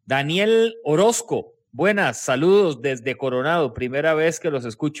Daniel Orozco, buenas, saludos desde Coronado, primera vez que los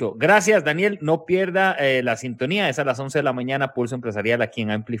escucho. Gracias, Daniel, no pierda la sintonía, es a las 11 de la mañana, Pulso Empresarial aquí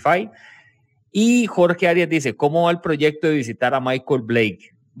en Amplify. Y Jorge Arias dice, ¿cómo va el proyecto de visitar a Michael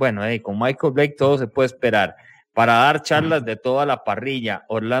Blake? Bueno, con Michael Blake todo se puede esperar. Para dar charlas de toda la parrilla.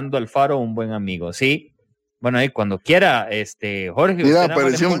 Orlando Alfaro, un buen amigo, ¿sí? Bueno, cuando quiera, Jorge. Mira,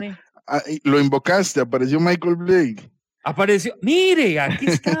 apareció, lo invocaste, apareció Michael Blake. Apareció, mire, aquí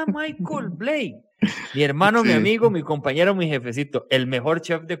está Michael Blake. Mi hermano, sí. Mi amigo, mi compañero, mi jefecito, el mejor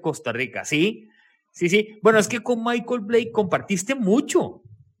chef de Costa Rica, ¿sí? Sí. Bueno, es que con Michael Blake compartiste mucho,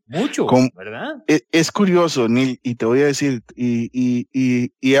 ¿verdad? Es curioso, Neil, y te voy a decir, y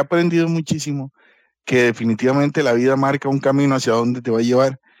he aprendido muchísimo que definitivamente la vida marca un camino hacia dónde te va a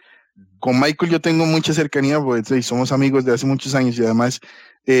llevar. Con Michael yo tengo mucha cercanía, pues somos amigos de hace muchos años y además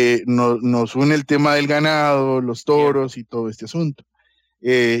nos une el tema del ganado, los toros y todo este asunto.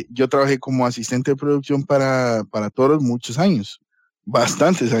 Yo trabajé como asistente de producción para toros muchos años,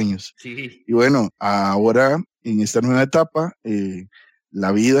 bastantes años. Sí. Y bueno, ahora en esta nueva etapa,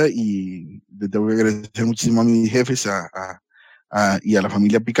 la vida, y le tengo que agradecer muchísimo a mis jefes y a la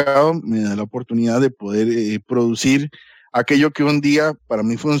familia Picado, me da la oportunidad de poder producir aquello que un día para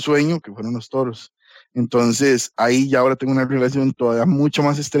mí fue un sueño, que fueron los toros. Entonces ahí ya ahora tengo una relación todavía mucho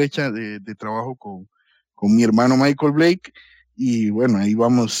más estrecha de trabajo con mi hermano Michael Blake, y bueno, ahí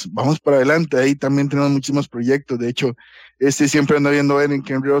vamos para adelante. Ahí también tenemos muchísimos proyectos. De hecho, siempre anda viendo ver en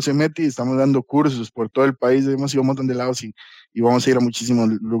qué enredo se mete, y estamos dando cursos por todo el país, hemos ido a un montón de lados y vamos a ir a muchísimos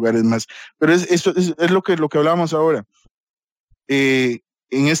lugares más. Pero esto es lo que hablábamos ahora. En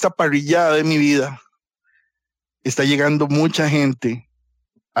esta parrillada de mi vida está llegando mucha gente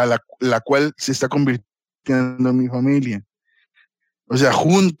a la cual se está convirtiendo en mi familia. O sea,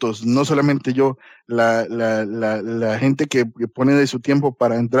 juntos, no solamente yo, la gente que pone de su tiempo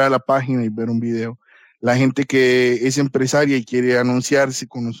para entrar a la página y ver un video, la gente que es empresaria y quiere anunciarse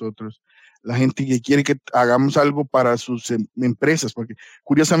con nosotros, la gente que quiere que hagamos algo para sus empresas, porque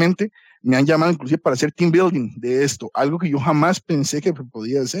curiosamente me han llamado inclusive para hacer team building de esto, algo que yo jamás pensé que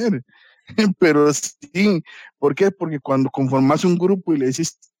podía hacer. Pero sí, ¿por qué? Porque cuando conformas un grupo y le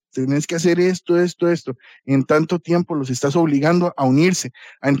dices, tenés que hacer esto, en tanto tiempo los estás obligando a unirse,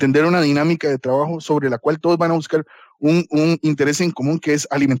 a entender una dinámica de trabajo sobre la cual todos van a buscar un interés en común, que es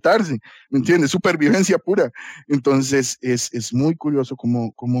alimentarse, ¿me entiendes? Supervivencia pura. Entonces es muy curioso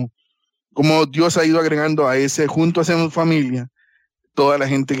cómo Dios ha ido agregando a ese junto hacemos familia, toda la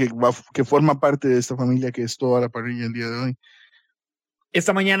gente que forma parte de esta familia, que es toda la parrilla el día de hoy.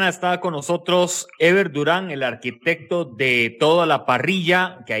 Esta mañana está con nosotros Herbeth Duran, el arquitecto de Toda la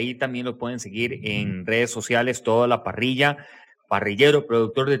Parrilla, que ahí también lo pueden seguir en redes sociales, Toda la Parrilla, parrillero,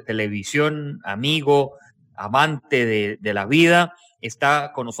 productor de televisión, amigo, amante de la vida.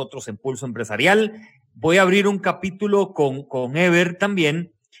 Está con nosotros en Pulso Empresarial. Voy a abrir un capítulo con Herbeth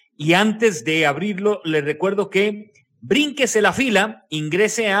también, y antes de abrirlo, les recuerdo que brínquese la fila,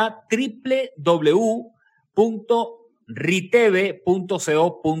 ingrese a www.ritv.co.cr,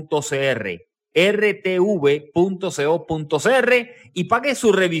 rtv.co.cr, y pague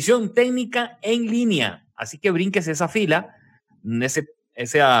su revisión técnica en línea. Así que brínquese esa fila,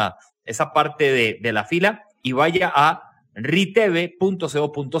 esa parte de la fila, y vaya a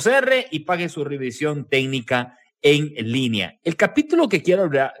ritv.co.cr y pague su revisión técnica en línea. El capítulo que quiero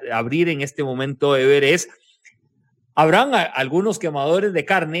abrir en este momento, Ever, es: habrán algunos quemadores de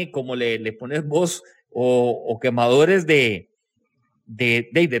carne, como le pones vos, o quemadores de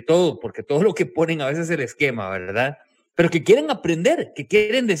todo, porque todo lo que ponen a veces se les quema, ¿verdad? Pero que quieren aprender, que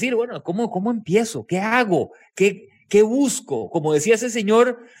quieren decir, bueno, ¿cómo empiezo? ¿Qué hago? ¿Qué busco? Como decía ese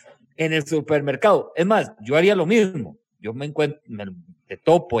señor, en el supermercado. Es más, yo haría lo mismo. Yo te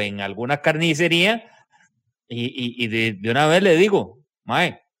topo en alguna carnicería y de una vez le digo,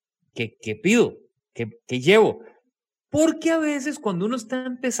 mae, ¿qué pido? ¿Qué llevo? Porque a veces cuando uno está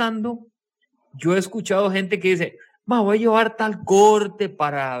empezando, yo he escuchado gente que dice, voy a llevar tal corte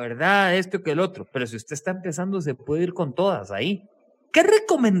para, ¿verdad? Esto que el otro. Pero si usted está empezando, se puede ir con todas ahí. ¿Qué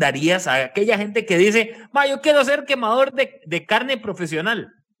recomendarías a aquella gente que dice, yo quiero ser quemador de carne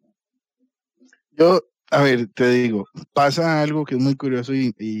profesional? Yo, a ver, te digo, pasa algo que es muy curioso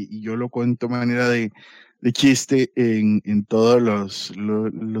y yo lo cuento de manera de chiste en todos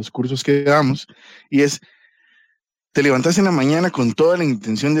los cursos que damos, y es, te levantas en la mañana con toda la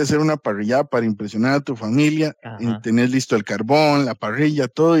intención de hacer una parrillada para impresionar a tu familia, tenés listo el carbón, la parrilla,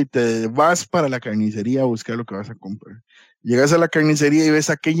 todo, y te vas para la carnicería a buscar lo que vas a comprar. Llegas a la carnicería y ves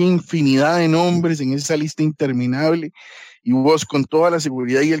aquella infinidad de nombres en esa lista interminable, y vos con toda la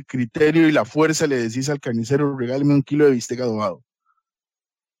seguridad y el criterio y la fuerza le decís al carnicero, regáleme 1 kilo de bistec adobado,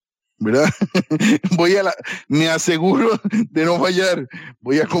 ¿verdad? Me aseguro de no fallar,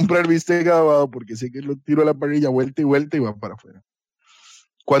 voy a comprar bistec adobado porque sé que lo tiro a la parrilla vuelta y va para afuera.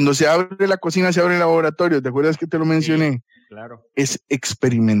 Cuando se abre la cocina, se abre el laboratorio, ¿te acuerdas que te lo mencioné? Sí, claro. Es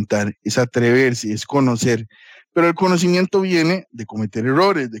experimentar, es atreverse, es conocer, pero el conocimiento viene de cometer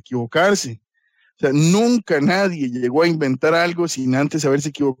errores, de equivocarse. O sea, nunca nadie llegó a inventar algo sin antes haberse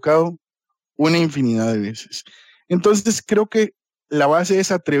equivocado una infinidad de veces. Entonces creo que la base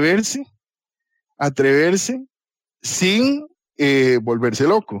es atreverse sin volverse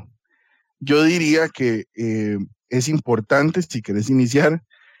loco. Yo diría que es importante, si querés iniciar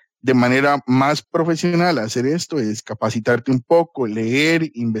de manera más profesional a hacer esto, es capacitarte un poco, leer,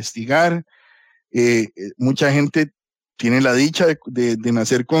 investigar. Mucha gente tiene la dicha de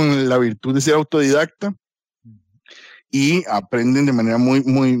nacer con la virtud de ser autodidacta y aprenden de manera muy,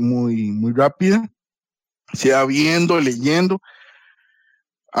 muy, muy, muy rápida, sea viendo, leyendo.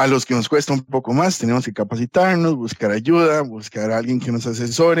 A los que nos cuesta un poco más, tenemos que capacitarnos, buscar ayuda, buscar a alguien que nos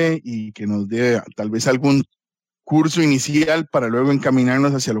asesore y que nos dé tal vez algún curso inicial para luego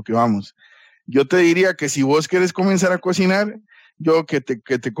encaminarnos hacia lo que vamos. Yo te diría que si vos querés comenzar a cocinar, que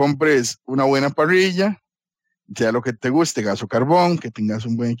te compres una buena parrilla, sea lo que te guste, gas o carbón, que tengas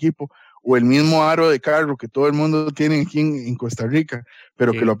un buen equipo, o el mismo aro de carro que todo el mundo tiene aquí en Costa Rica,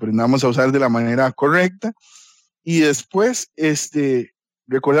 pero que lo aprendamos a usar de la manera correcta. Y después,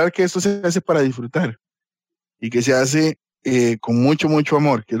 recordar que esto se hace para disfrutar y que se hace con mucho, mucho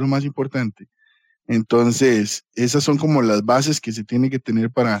amor, que es lo más importante. Entonces, esas son como las bases que se tiene que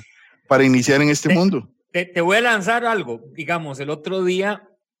tener para iniciar en este mundo. Te voy a lanzar algo. Digamos, el otro día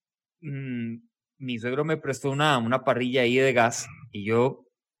mi suegro me prestó una parrilla ahí de gas y yo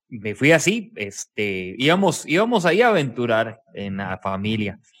me fui así, íbamos ahí a aventurar en la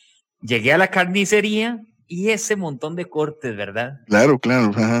familia. Llegué a la carnicería y ese montón de cortes, ¿verdad? Claro,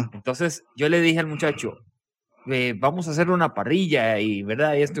 claro. Ajá. Entonces yo le dije al muchacho, vamos a hacer una parrilla y,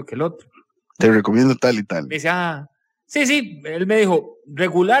 ¿verdad? Y esto que el otro. Te recomiendo tal y tal. Me dice, sí, él me dijo,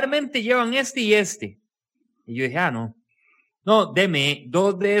 regularmente llevan este y este. Y yo dije, no, deme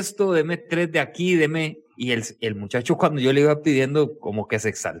 2 de esto, deme 3 de aquí, deme. Y el muchacho cuando yo le iba pidiendo, como que se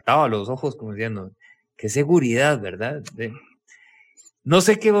exaltaba los ojos, como diciendo, qué seguridad, ¿verdad? No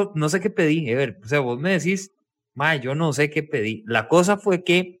sé qué pedí, Ever. O sea, vos me decís, yo no sé qué pedí. La cosa fue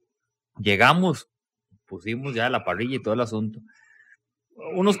que llegamos, pusimos ya la parrilla y todo el asunto.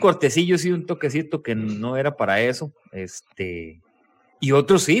 Unos cortecillos y un toquecito que no era para eso. Y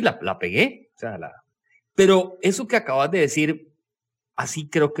otros sí, la pegué. O sea, pero eso que acabas de decir, así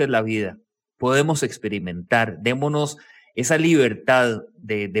creo que es la vida. Podemos experimentar, démonos esa libertad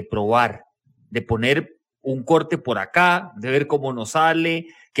de probar, de poner un corte por acá, de ver cómo nos sale,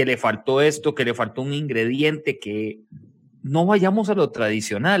 que le faltó esto, que le faltó un ingrediente, que no vayamos a lo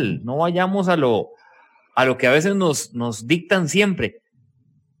tradicional, no vayamos a lo que a veces nos dictan siempre.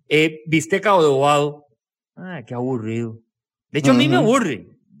 Bistec adobado, qué aburrido. De hecho, a mí me aburre.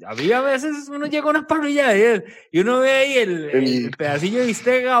 A mí a veces uno llega a una parrilla y uno ve ahí el pedacillo de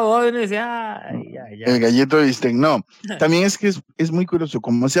bistec adobado y uno dice, ya. El gallito de bistec, no. También es que es muy curioso,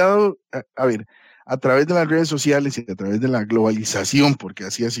 como se ha dado, a ver, a través de las redes sociales y a través de la globalización, porque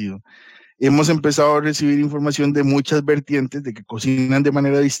así ha sido, hemos empezado a recibir información de muchas vertientes de que cocinan de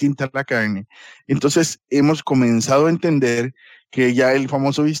manera distinta la carne. Entonces hemos comenzado a entender que ya el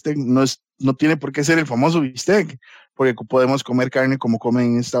famoso bistec no tiene por qué ser el famoso bistec, porque podemos comer carne como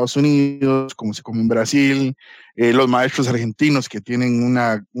comen en Estados Unidos, como se come en Brasil, los maestros argentinos que tienen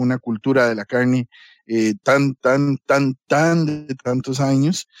una cultura de la carne tan de tantos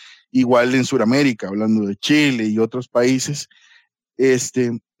años, igual en Sudamérica, hablando de Chile y otros países.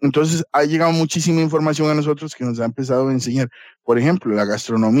 Entonces ha llegado muchísima información a nosotros que nos ha empezado a enseñar. Por ejemplo, la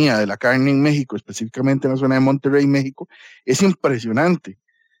gastronomía de la carne en México, específicamente en la zona de Monterrey, México, es impresionante.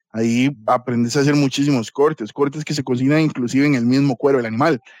 Ahí aprendes a hacer muchísimos cortes que se cocinan inclusive en el mismo cuero del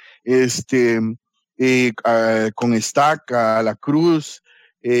animal, con estaca, a la cruz,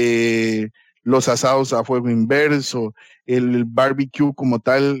 los asados a fuego inverso, el barbecue como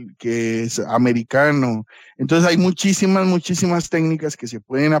tal, que es americano. Entonces hay muchísimas técnicas que se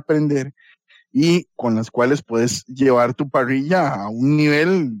pueden aprender y con las cuales puedes llevar tu parrilla a un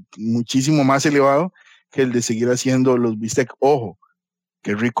nivel muchísimo más elevado que el de seguir haciendo los bistec. Ojo,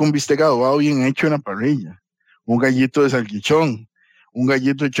 qué rico un bistec adobado bien hecho en la parrilla, un gallito de salchichón, un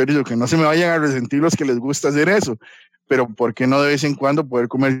gallito de chorizo, que no se me vayan a resentir los que les gusta hacer eso, pero ¿por qué no de vez en cuando poder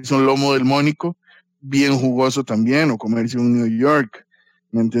comerse un lomo del Mónico bien jugoso también, o comerse un New York?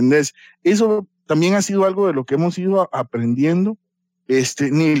 ¿Me entendés? Eso también ha sido algo de lo que hemos ido aprendiendo,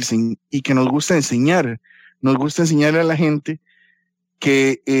 Nielsen, y que nos gusta enseñar a la gente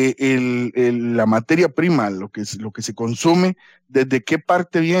que la materia prima, lo que se consume, desde qué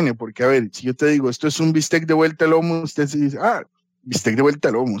parte viene, porque a ver, si yo te digo, esto es un bistec de vuelta al lomo, usted se dice, bistec de vuelta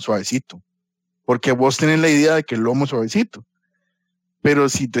al lomo, suavecito, porque vos tenés la idea de que el lomo es suavecito, pero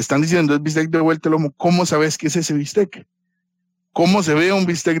si te están diciendo es bistec de vuelta al lomo, ¿cómo sabes qué es ese bistec? ¿Cómo se ve un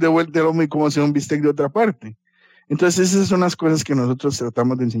bistec de vuelta al lomo y cómo se ve un bistec de otra parte? Entonces esas son las cosas que nosotros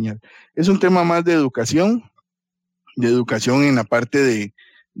tratamos de enseñar. Es un tema más de educación en la parte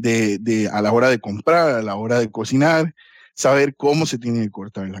de a la hora de comprar, a la hora de cocinar, saber cómo se tiene que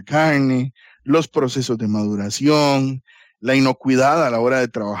cortar la carne, los procesos de maduración, la inocuidad a la hora de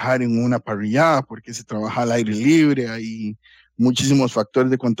trabajar en una parrillada, porque se trabaja al aire libre, hay muchísimos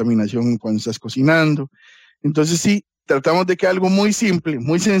factores de contaminación cuando estás cocinando. Entonces sí, tratamos de que algo muy simple,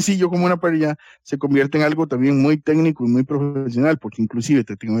 muy sencillo como una parrilla, se convierta en algo también muy técnico y muy profesional, porque inclusive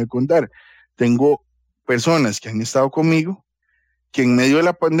te tengo que contar, tengo personas que han estado conmigo, que en medio de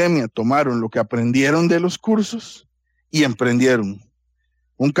la pandemia tomaron lo que aprendieron de los cursos y emprendieron.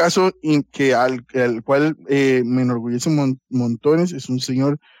 Un caso que al cual me enorgullece montones es un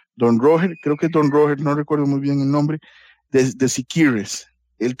señor, Don Roger, creo que Don Roger, no recuerdo muy bien el nombre, de Siquirres.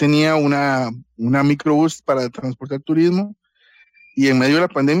 Él tenía una microbús para transportar turismo y en medio de la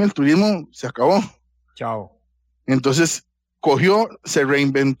pandemia el turismo se acabó. Chao. Entonces cogió, se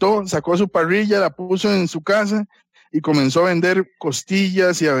reinventó, sacó su parrilla, la puso en su casa y comenzó a vender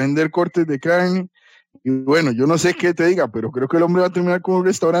costillas y a vender cortes de carne. Y bueno, yo no sé qué te diga, pero creo que el hombre va a terminar con un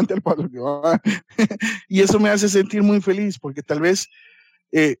restaurante al paso que va. Y eso me hace sentir muy feliz, porque tal vez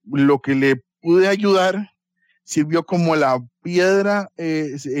lo que le pude ayudar sirvió como la piedra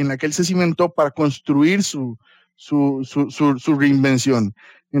en la que él se cimentó para construir su reinvención.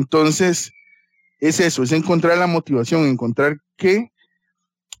 Entonces, es eso, es encontrar la motivación, encontrar que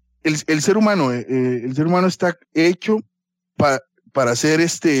el ser humano está hecho para hacer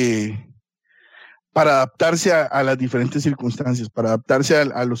para adaptarse a las diferentes circunstancias, para adaptarse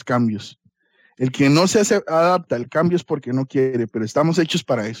a los cambios. El que no adapta al cambio es porque no quiere, pero estamos hechos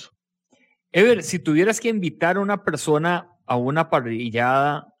para eso. Ever, si tuvieras que invitar a una persona a una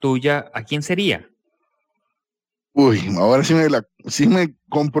parrillada tuya, ¿a quién sería? Uy, ahora sí me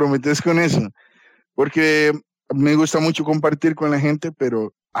comprometes con eso, porque me gusta mucho compartir con la gente,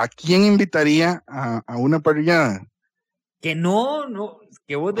 pero ¿a quién invitaría a una parrillada? Que no,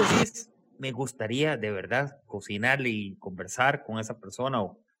 que vos decís, me gustaría de verdad cocinarle y conversar con esa persona.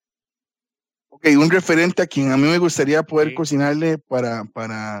 Ok, un referente a quien a mí me gustaría poder cocinarle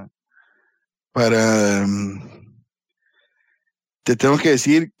para te tengo que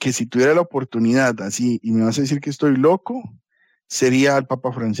decir que si tuviera la oportunidad así, y me vas a decir que estoy loco, sería al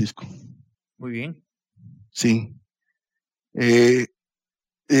Papa Francisco. Muy bien. Sí. Te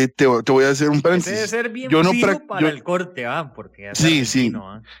voy a hacer un paréntesis. Debe ser bien para el corte, porque sí.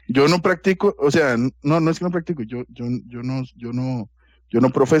 Yo no practico, o sea, no es que no practico, yo no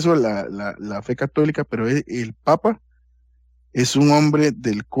profeso la fe católica, pero el Papa es un hombre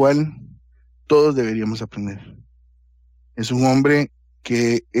del cual todos deberíamos aprender. Es un hombre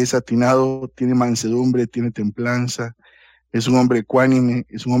que es atinado, tiene mansedumbre, tiene templanza, es un hombre ecuánime,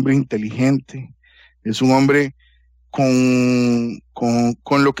 es un hombre inteligente, es un hombre con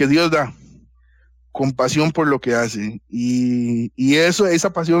lo que Dios da, con pasión por lo que hace, y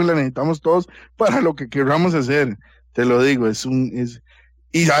esa pasión la necesitamos todos para lo que queramos hacer, te lo digo,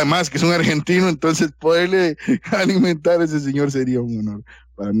 y además que es un argentino, entonces poderle alimentar a ese señor sería un honor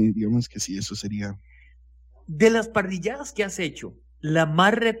para mí, digamos que sí, eso sería. De las parrilladas que has hecho, ¿la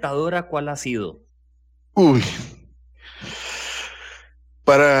más retadora cuál ha sido? Uy,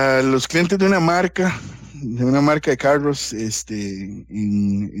 para los clientes de una marca, de una marca de carros en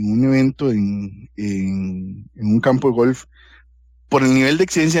un evento en un campo de golf, por el nivel de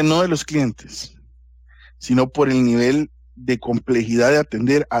exigencia no de los clientes, sino por el nivel de complejidad de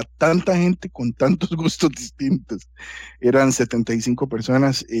atender a tanta gente con tantos gustos distintos. Eran 75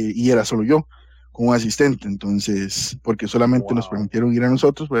 personas y era solo yo con un asistente, entonces, porque solamente nos permitieron ir a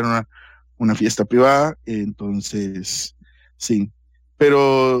nosotros, fue una fiesta privada, entonces, sí.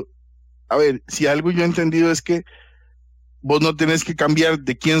 Pero, a ver, si algo yo he entendido es que vos no tenés que cambiar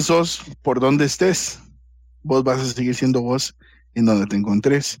de quién sos por donde estés. Vos vas a seguir siendo vos en donde te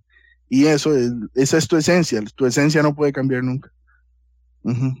encontres. Y esa es tu esencia. Tu esencia no puede cambiar nunca.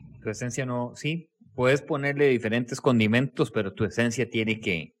 Uh-huh. Tu esencia no, sí, puedes ponerle diferentes condimentos, pero tu esencia tiene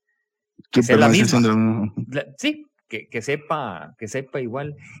que ser la misma. Sí, que sepa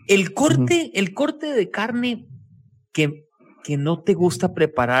igual. El corte de carne que no te gusta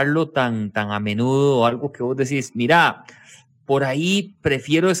prepararlo tan a menudo, o algo que vos decís, mira, por ahí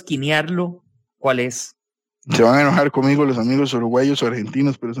prefiero esquinearlo, ¿cuál es? Se van a enojar conmigo los amigos uruguayos o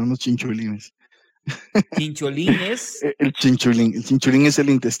argentinos, pero son los chincholines. ¿Chinchulín es? El chinchulín es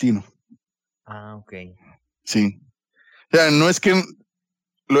el intestino. Ah, ok. Sí. O sea, no es que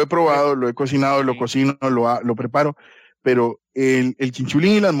lo he probado, lo he cocinado, lo cocino, lo preparo, pero el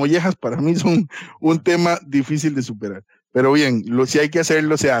chinchulín y las mollejas para mí son un tema difícil de superar. Pero bien, si hay que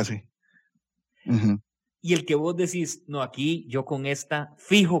hacerlo, se hace. Uh-huh. Y el que vos decís, no, aquí yo con esta,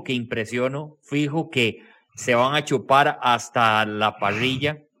 fijo que impresiono, fijo que se van a chupar hasta la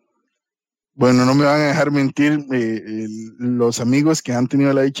parrilla. Bueno, no me van a dejar mentir, los amigos que han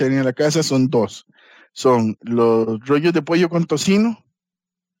tenido la dicha de venir a la casa son dos. Son los rollos de pollo con tocino,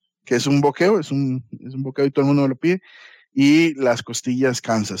 que es un boqueo, es un boqueo y todo el mundo me lo pide, y las costillas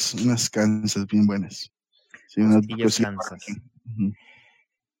Kansas, unas Kansas bien buenas. Sí, costillas Kansas. Uh-huh.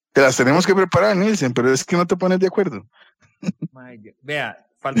 Te las tenemos que preparar, Nielsen, pero es que no te pones de acuerdo. Vea,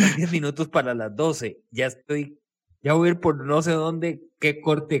 faltan 10 minutos para las 12. Ya voy a ir por no sé dónde, qué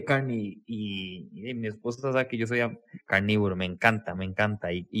corte de carne. Y mi esposa sabe que yo soy carnívoro, me encanta.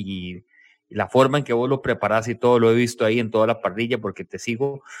 Y la forma en que vos lo preparás y todo, lo he visto ahí en toda la parrilla porque te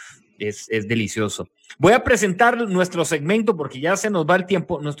sigo, es delicioso. Voy a presentar nuestro segmento porque ya se nos va el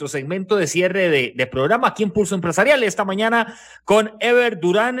tiempo, nuestro segmento de cierre de programa aquí en Pulso Empresarial esta mañana con Herbeth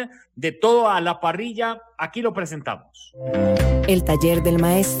Duran, de todo a la parrilla. Aquí lo presentamos. El taller del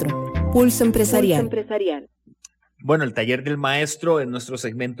maestro, Pulso Empresarial. Bueno, el taller del maestro es nuestro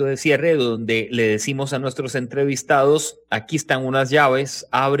segmento de cierre donde le decimos a nuestros entrevistados, aquí están unas llaves,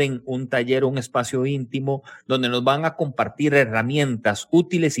 abren un taller, un espacio íntimo donde nos van a compartir herramientas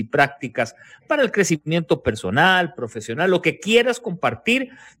útiles y prácticas para el crecimiento personal, profesional, lo que quieras compartir,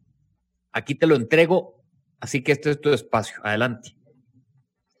 aquí te lo entrego, así que este es tu espacio, adelante.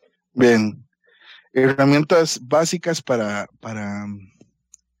 Bien, herramientas básicas para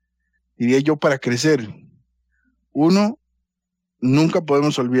diría yo, para crecer. Uno, nunca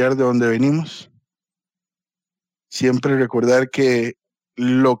podemos olvidar de dónde venimos. Siempre recordar que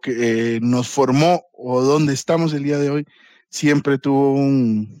lo que nos formó o donde estamos el día de hoy siempre tuvo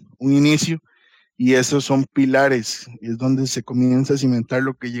un inicio, y esos son pilares, es donde se comienza a cimentar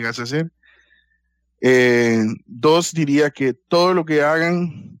lo que llegas a hacer. Dos, diría que todo lo que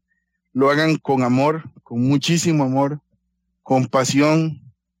hagan, lo hagan con amor, con muchísimo amor, con pasión,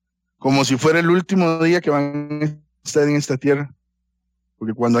 como si fuera el último día que van a estar en esta tierra,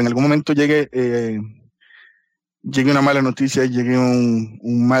 porque cuando en algún momento llegue una mala noticia, llegue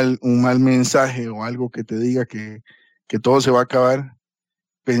un mal mensaje o algo que te diga que todo se va a acabar,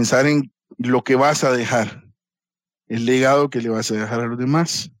 pensar en lo que vas a dejar, el legado que le vas a dejar a los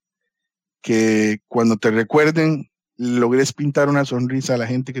demás, que cuando te recuerden logres pintar una sonrisa a la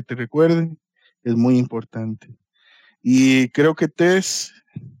gente que te recuerde, es muy importante. Y creo que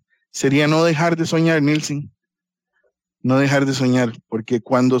sería no dejar de soñar, Nielsen. No dejar de soñar, porque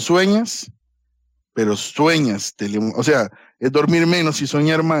cuando sueñas, pero sueñas, o sea, es dormir menos y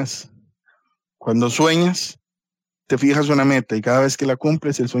soñar más. Cuando sueñas, te fijas una meta y cada vez que la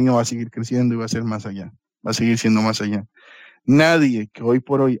cumples, el sueño va a seguir creciendo y va a ser más allá, va a seguir siendo más allá. Nadie que hoy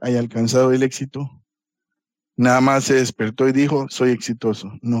por hoy haya alcanzado el éxito, nada más se despertó y dijo, soy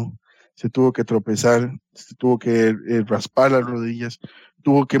exitoso. No, se tuvo que tropezar, se tuvo que raspar las rodillas,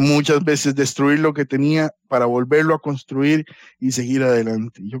 tuvo que muchas veces destruir lo que tenía para volverlo a construir y seguir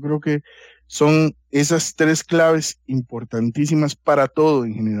adelante. Yo creo que son esas tres claves importantísimas para todo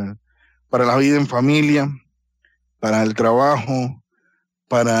en general, para la vida en familia, para el trabajo,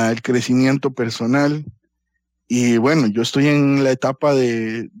 para el crecimiento personal. Y bueno, yo estoy en la etapa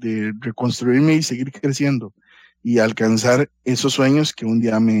de reconstruirme y seguir creciendo. y alcanzar esos sueños que un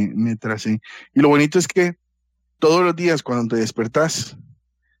día me tracé. Y lo bonito es que todos los días cuando te despertás,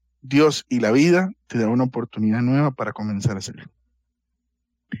 Dios y la vida te da una oportunidad nueva para comenzar a hacerlo.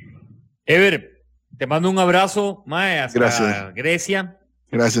 Heber, te mando un abrazo, mae, hasta Gracias. Grecia.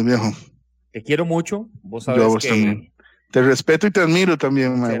 Gracias, viejo. Te quiero mucho. Vos sabes yo a vos que... también. Te respeto y te admiro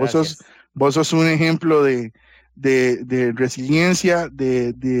también, mae. Vos sos un ejemplo de resiliencia,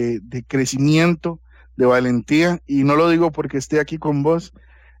 de crecimiento, de valentía, y no lo digo porque esté aquí con vos.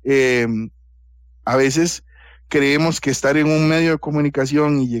 A veces creemos que estar en un medio de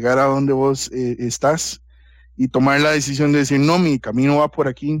comunicación y llegar a donde vos estás y tomar la decisión de decir, no, mi camino va por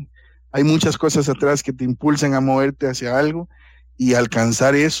aquí, hay muchas cosas atrás que te impulsan a moverte hacia algo, y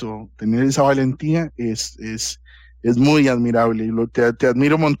alcanzar eso, tener esa valentía es muy admirable, y te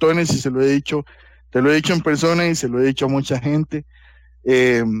admiro montones, y te lo he dicho en persona y se lo he dicho a mucha gente.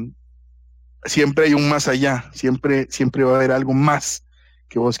 Siempre hay un más allá, siempre va a haber algo más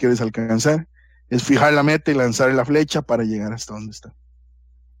que vos quieres alcanzar. Es fijar la meta y lanzar la flecha para llegar hasta donde está.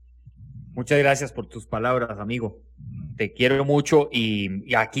 Muchas gracias por tus palabras, amigo. Te quiero mucho,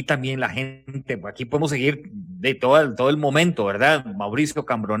 y aquí también la gente, aquí podemos seguir de todo el momento, ¿verdad? Mauricio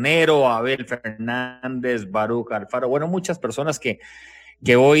Cambronero, Abel Fernández, Baruch Alfaro, bueno, muchas personas que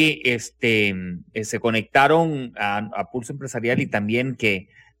hoy se conectaron a Pulso Empresarial, y también que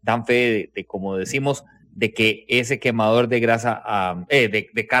dan fe de como decimos, de que ese quemador de grasa,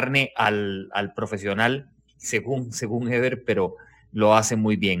 de carne al profesional, según Heber, pero lo hace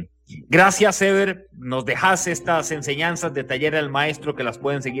muy bien. Gracias, Heber. Nos dejas estas enseñanzas de Taller del Maestro, que las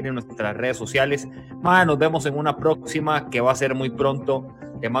pueden seguir en nuestras redes sociales. Nos vemos en una próxima, que va a ser muy pronto.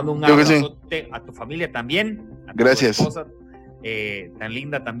 Te mando un abrazote a tu familia también. Gracias. Tu esposa, tan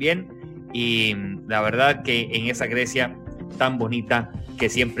linda también. Y la verdad que en esa Grecia tan bonita, que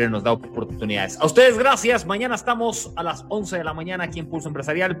siempre nos da oportunidades. A ustedes, gracias. Mañana estamos a las 11 de la mañana aquí en Pulso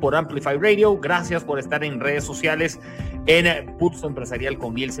Empresarial por Amplify Radio. Gracias por estar en redes sociales, en Pulso Empresarial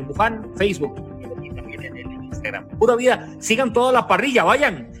con Nielsen Buján, Facebook y también en el Instagram. Pura vida, sigan toda la parrilla,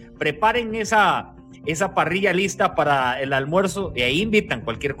 vayan, preparen esa parrilla lista para el almuerzo, y ahí invitan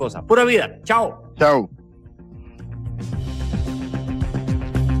cualquier cosa. Pura vida, chao. Chao.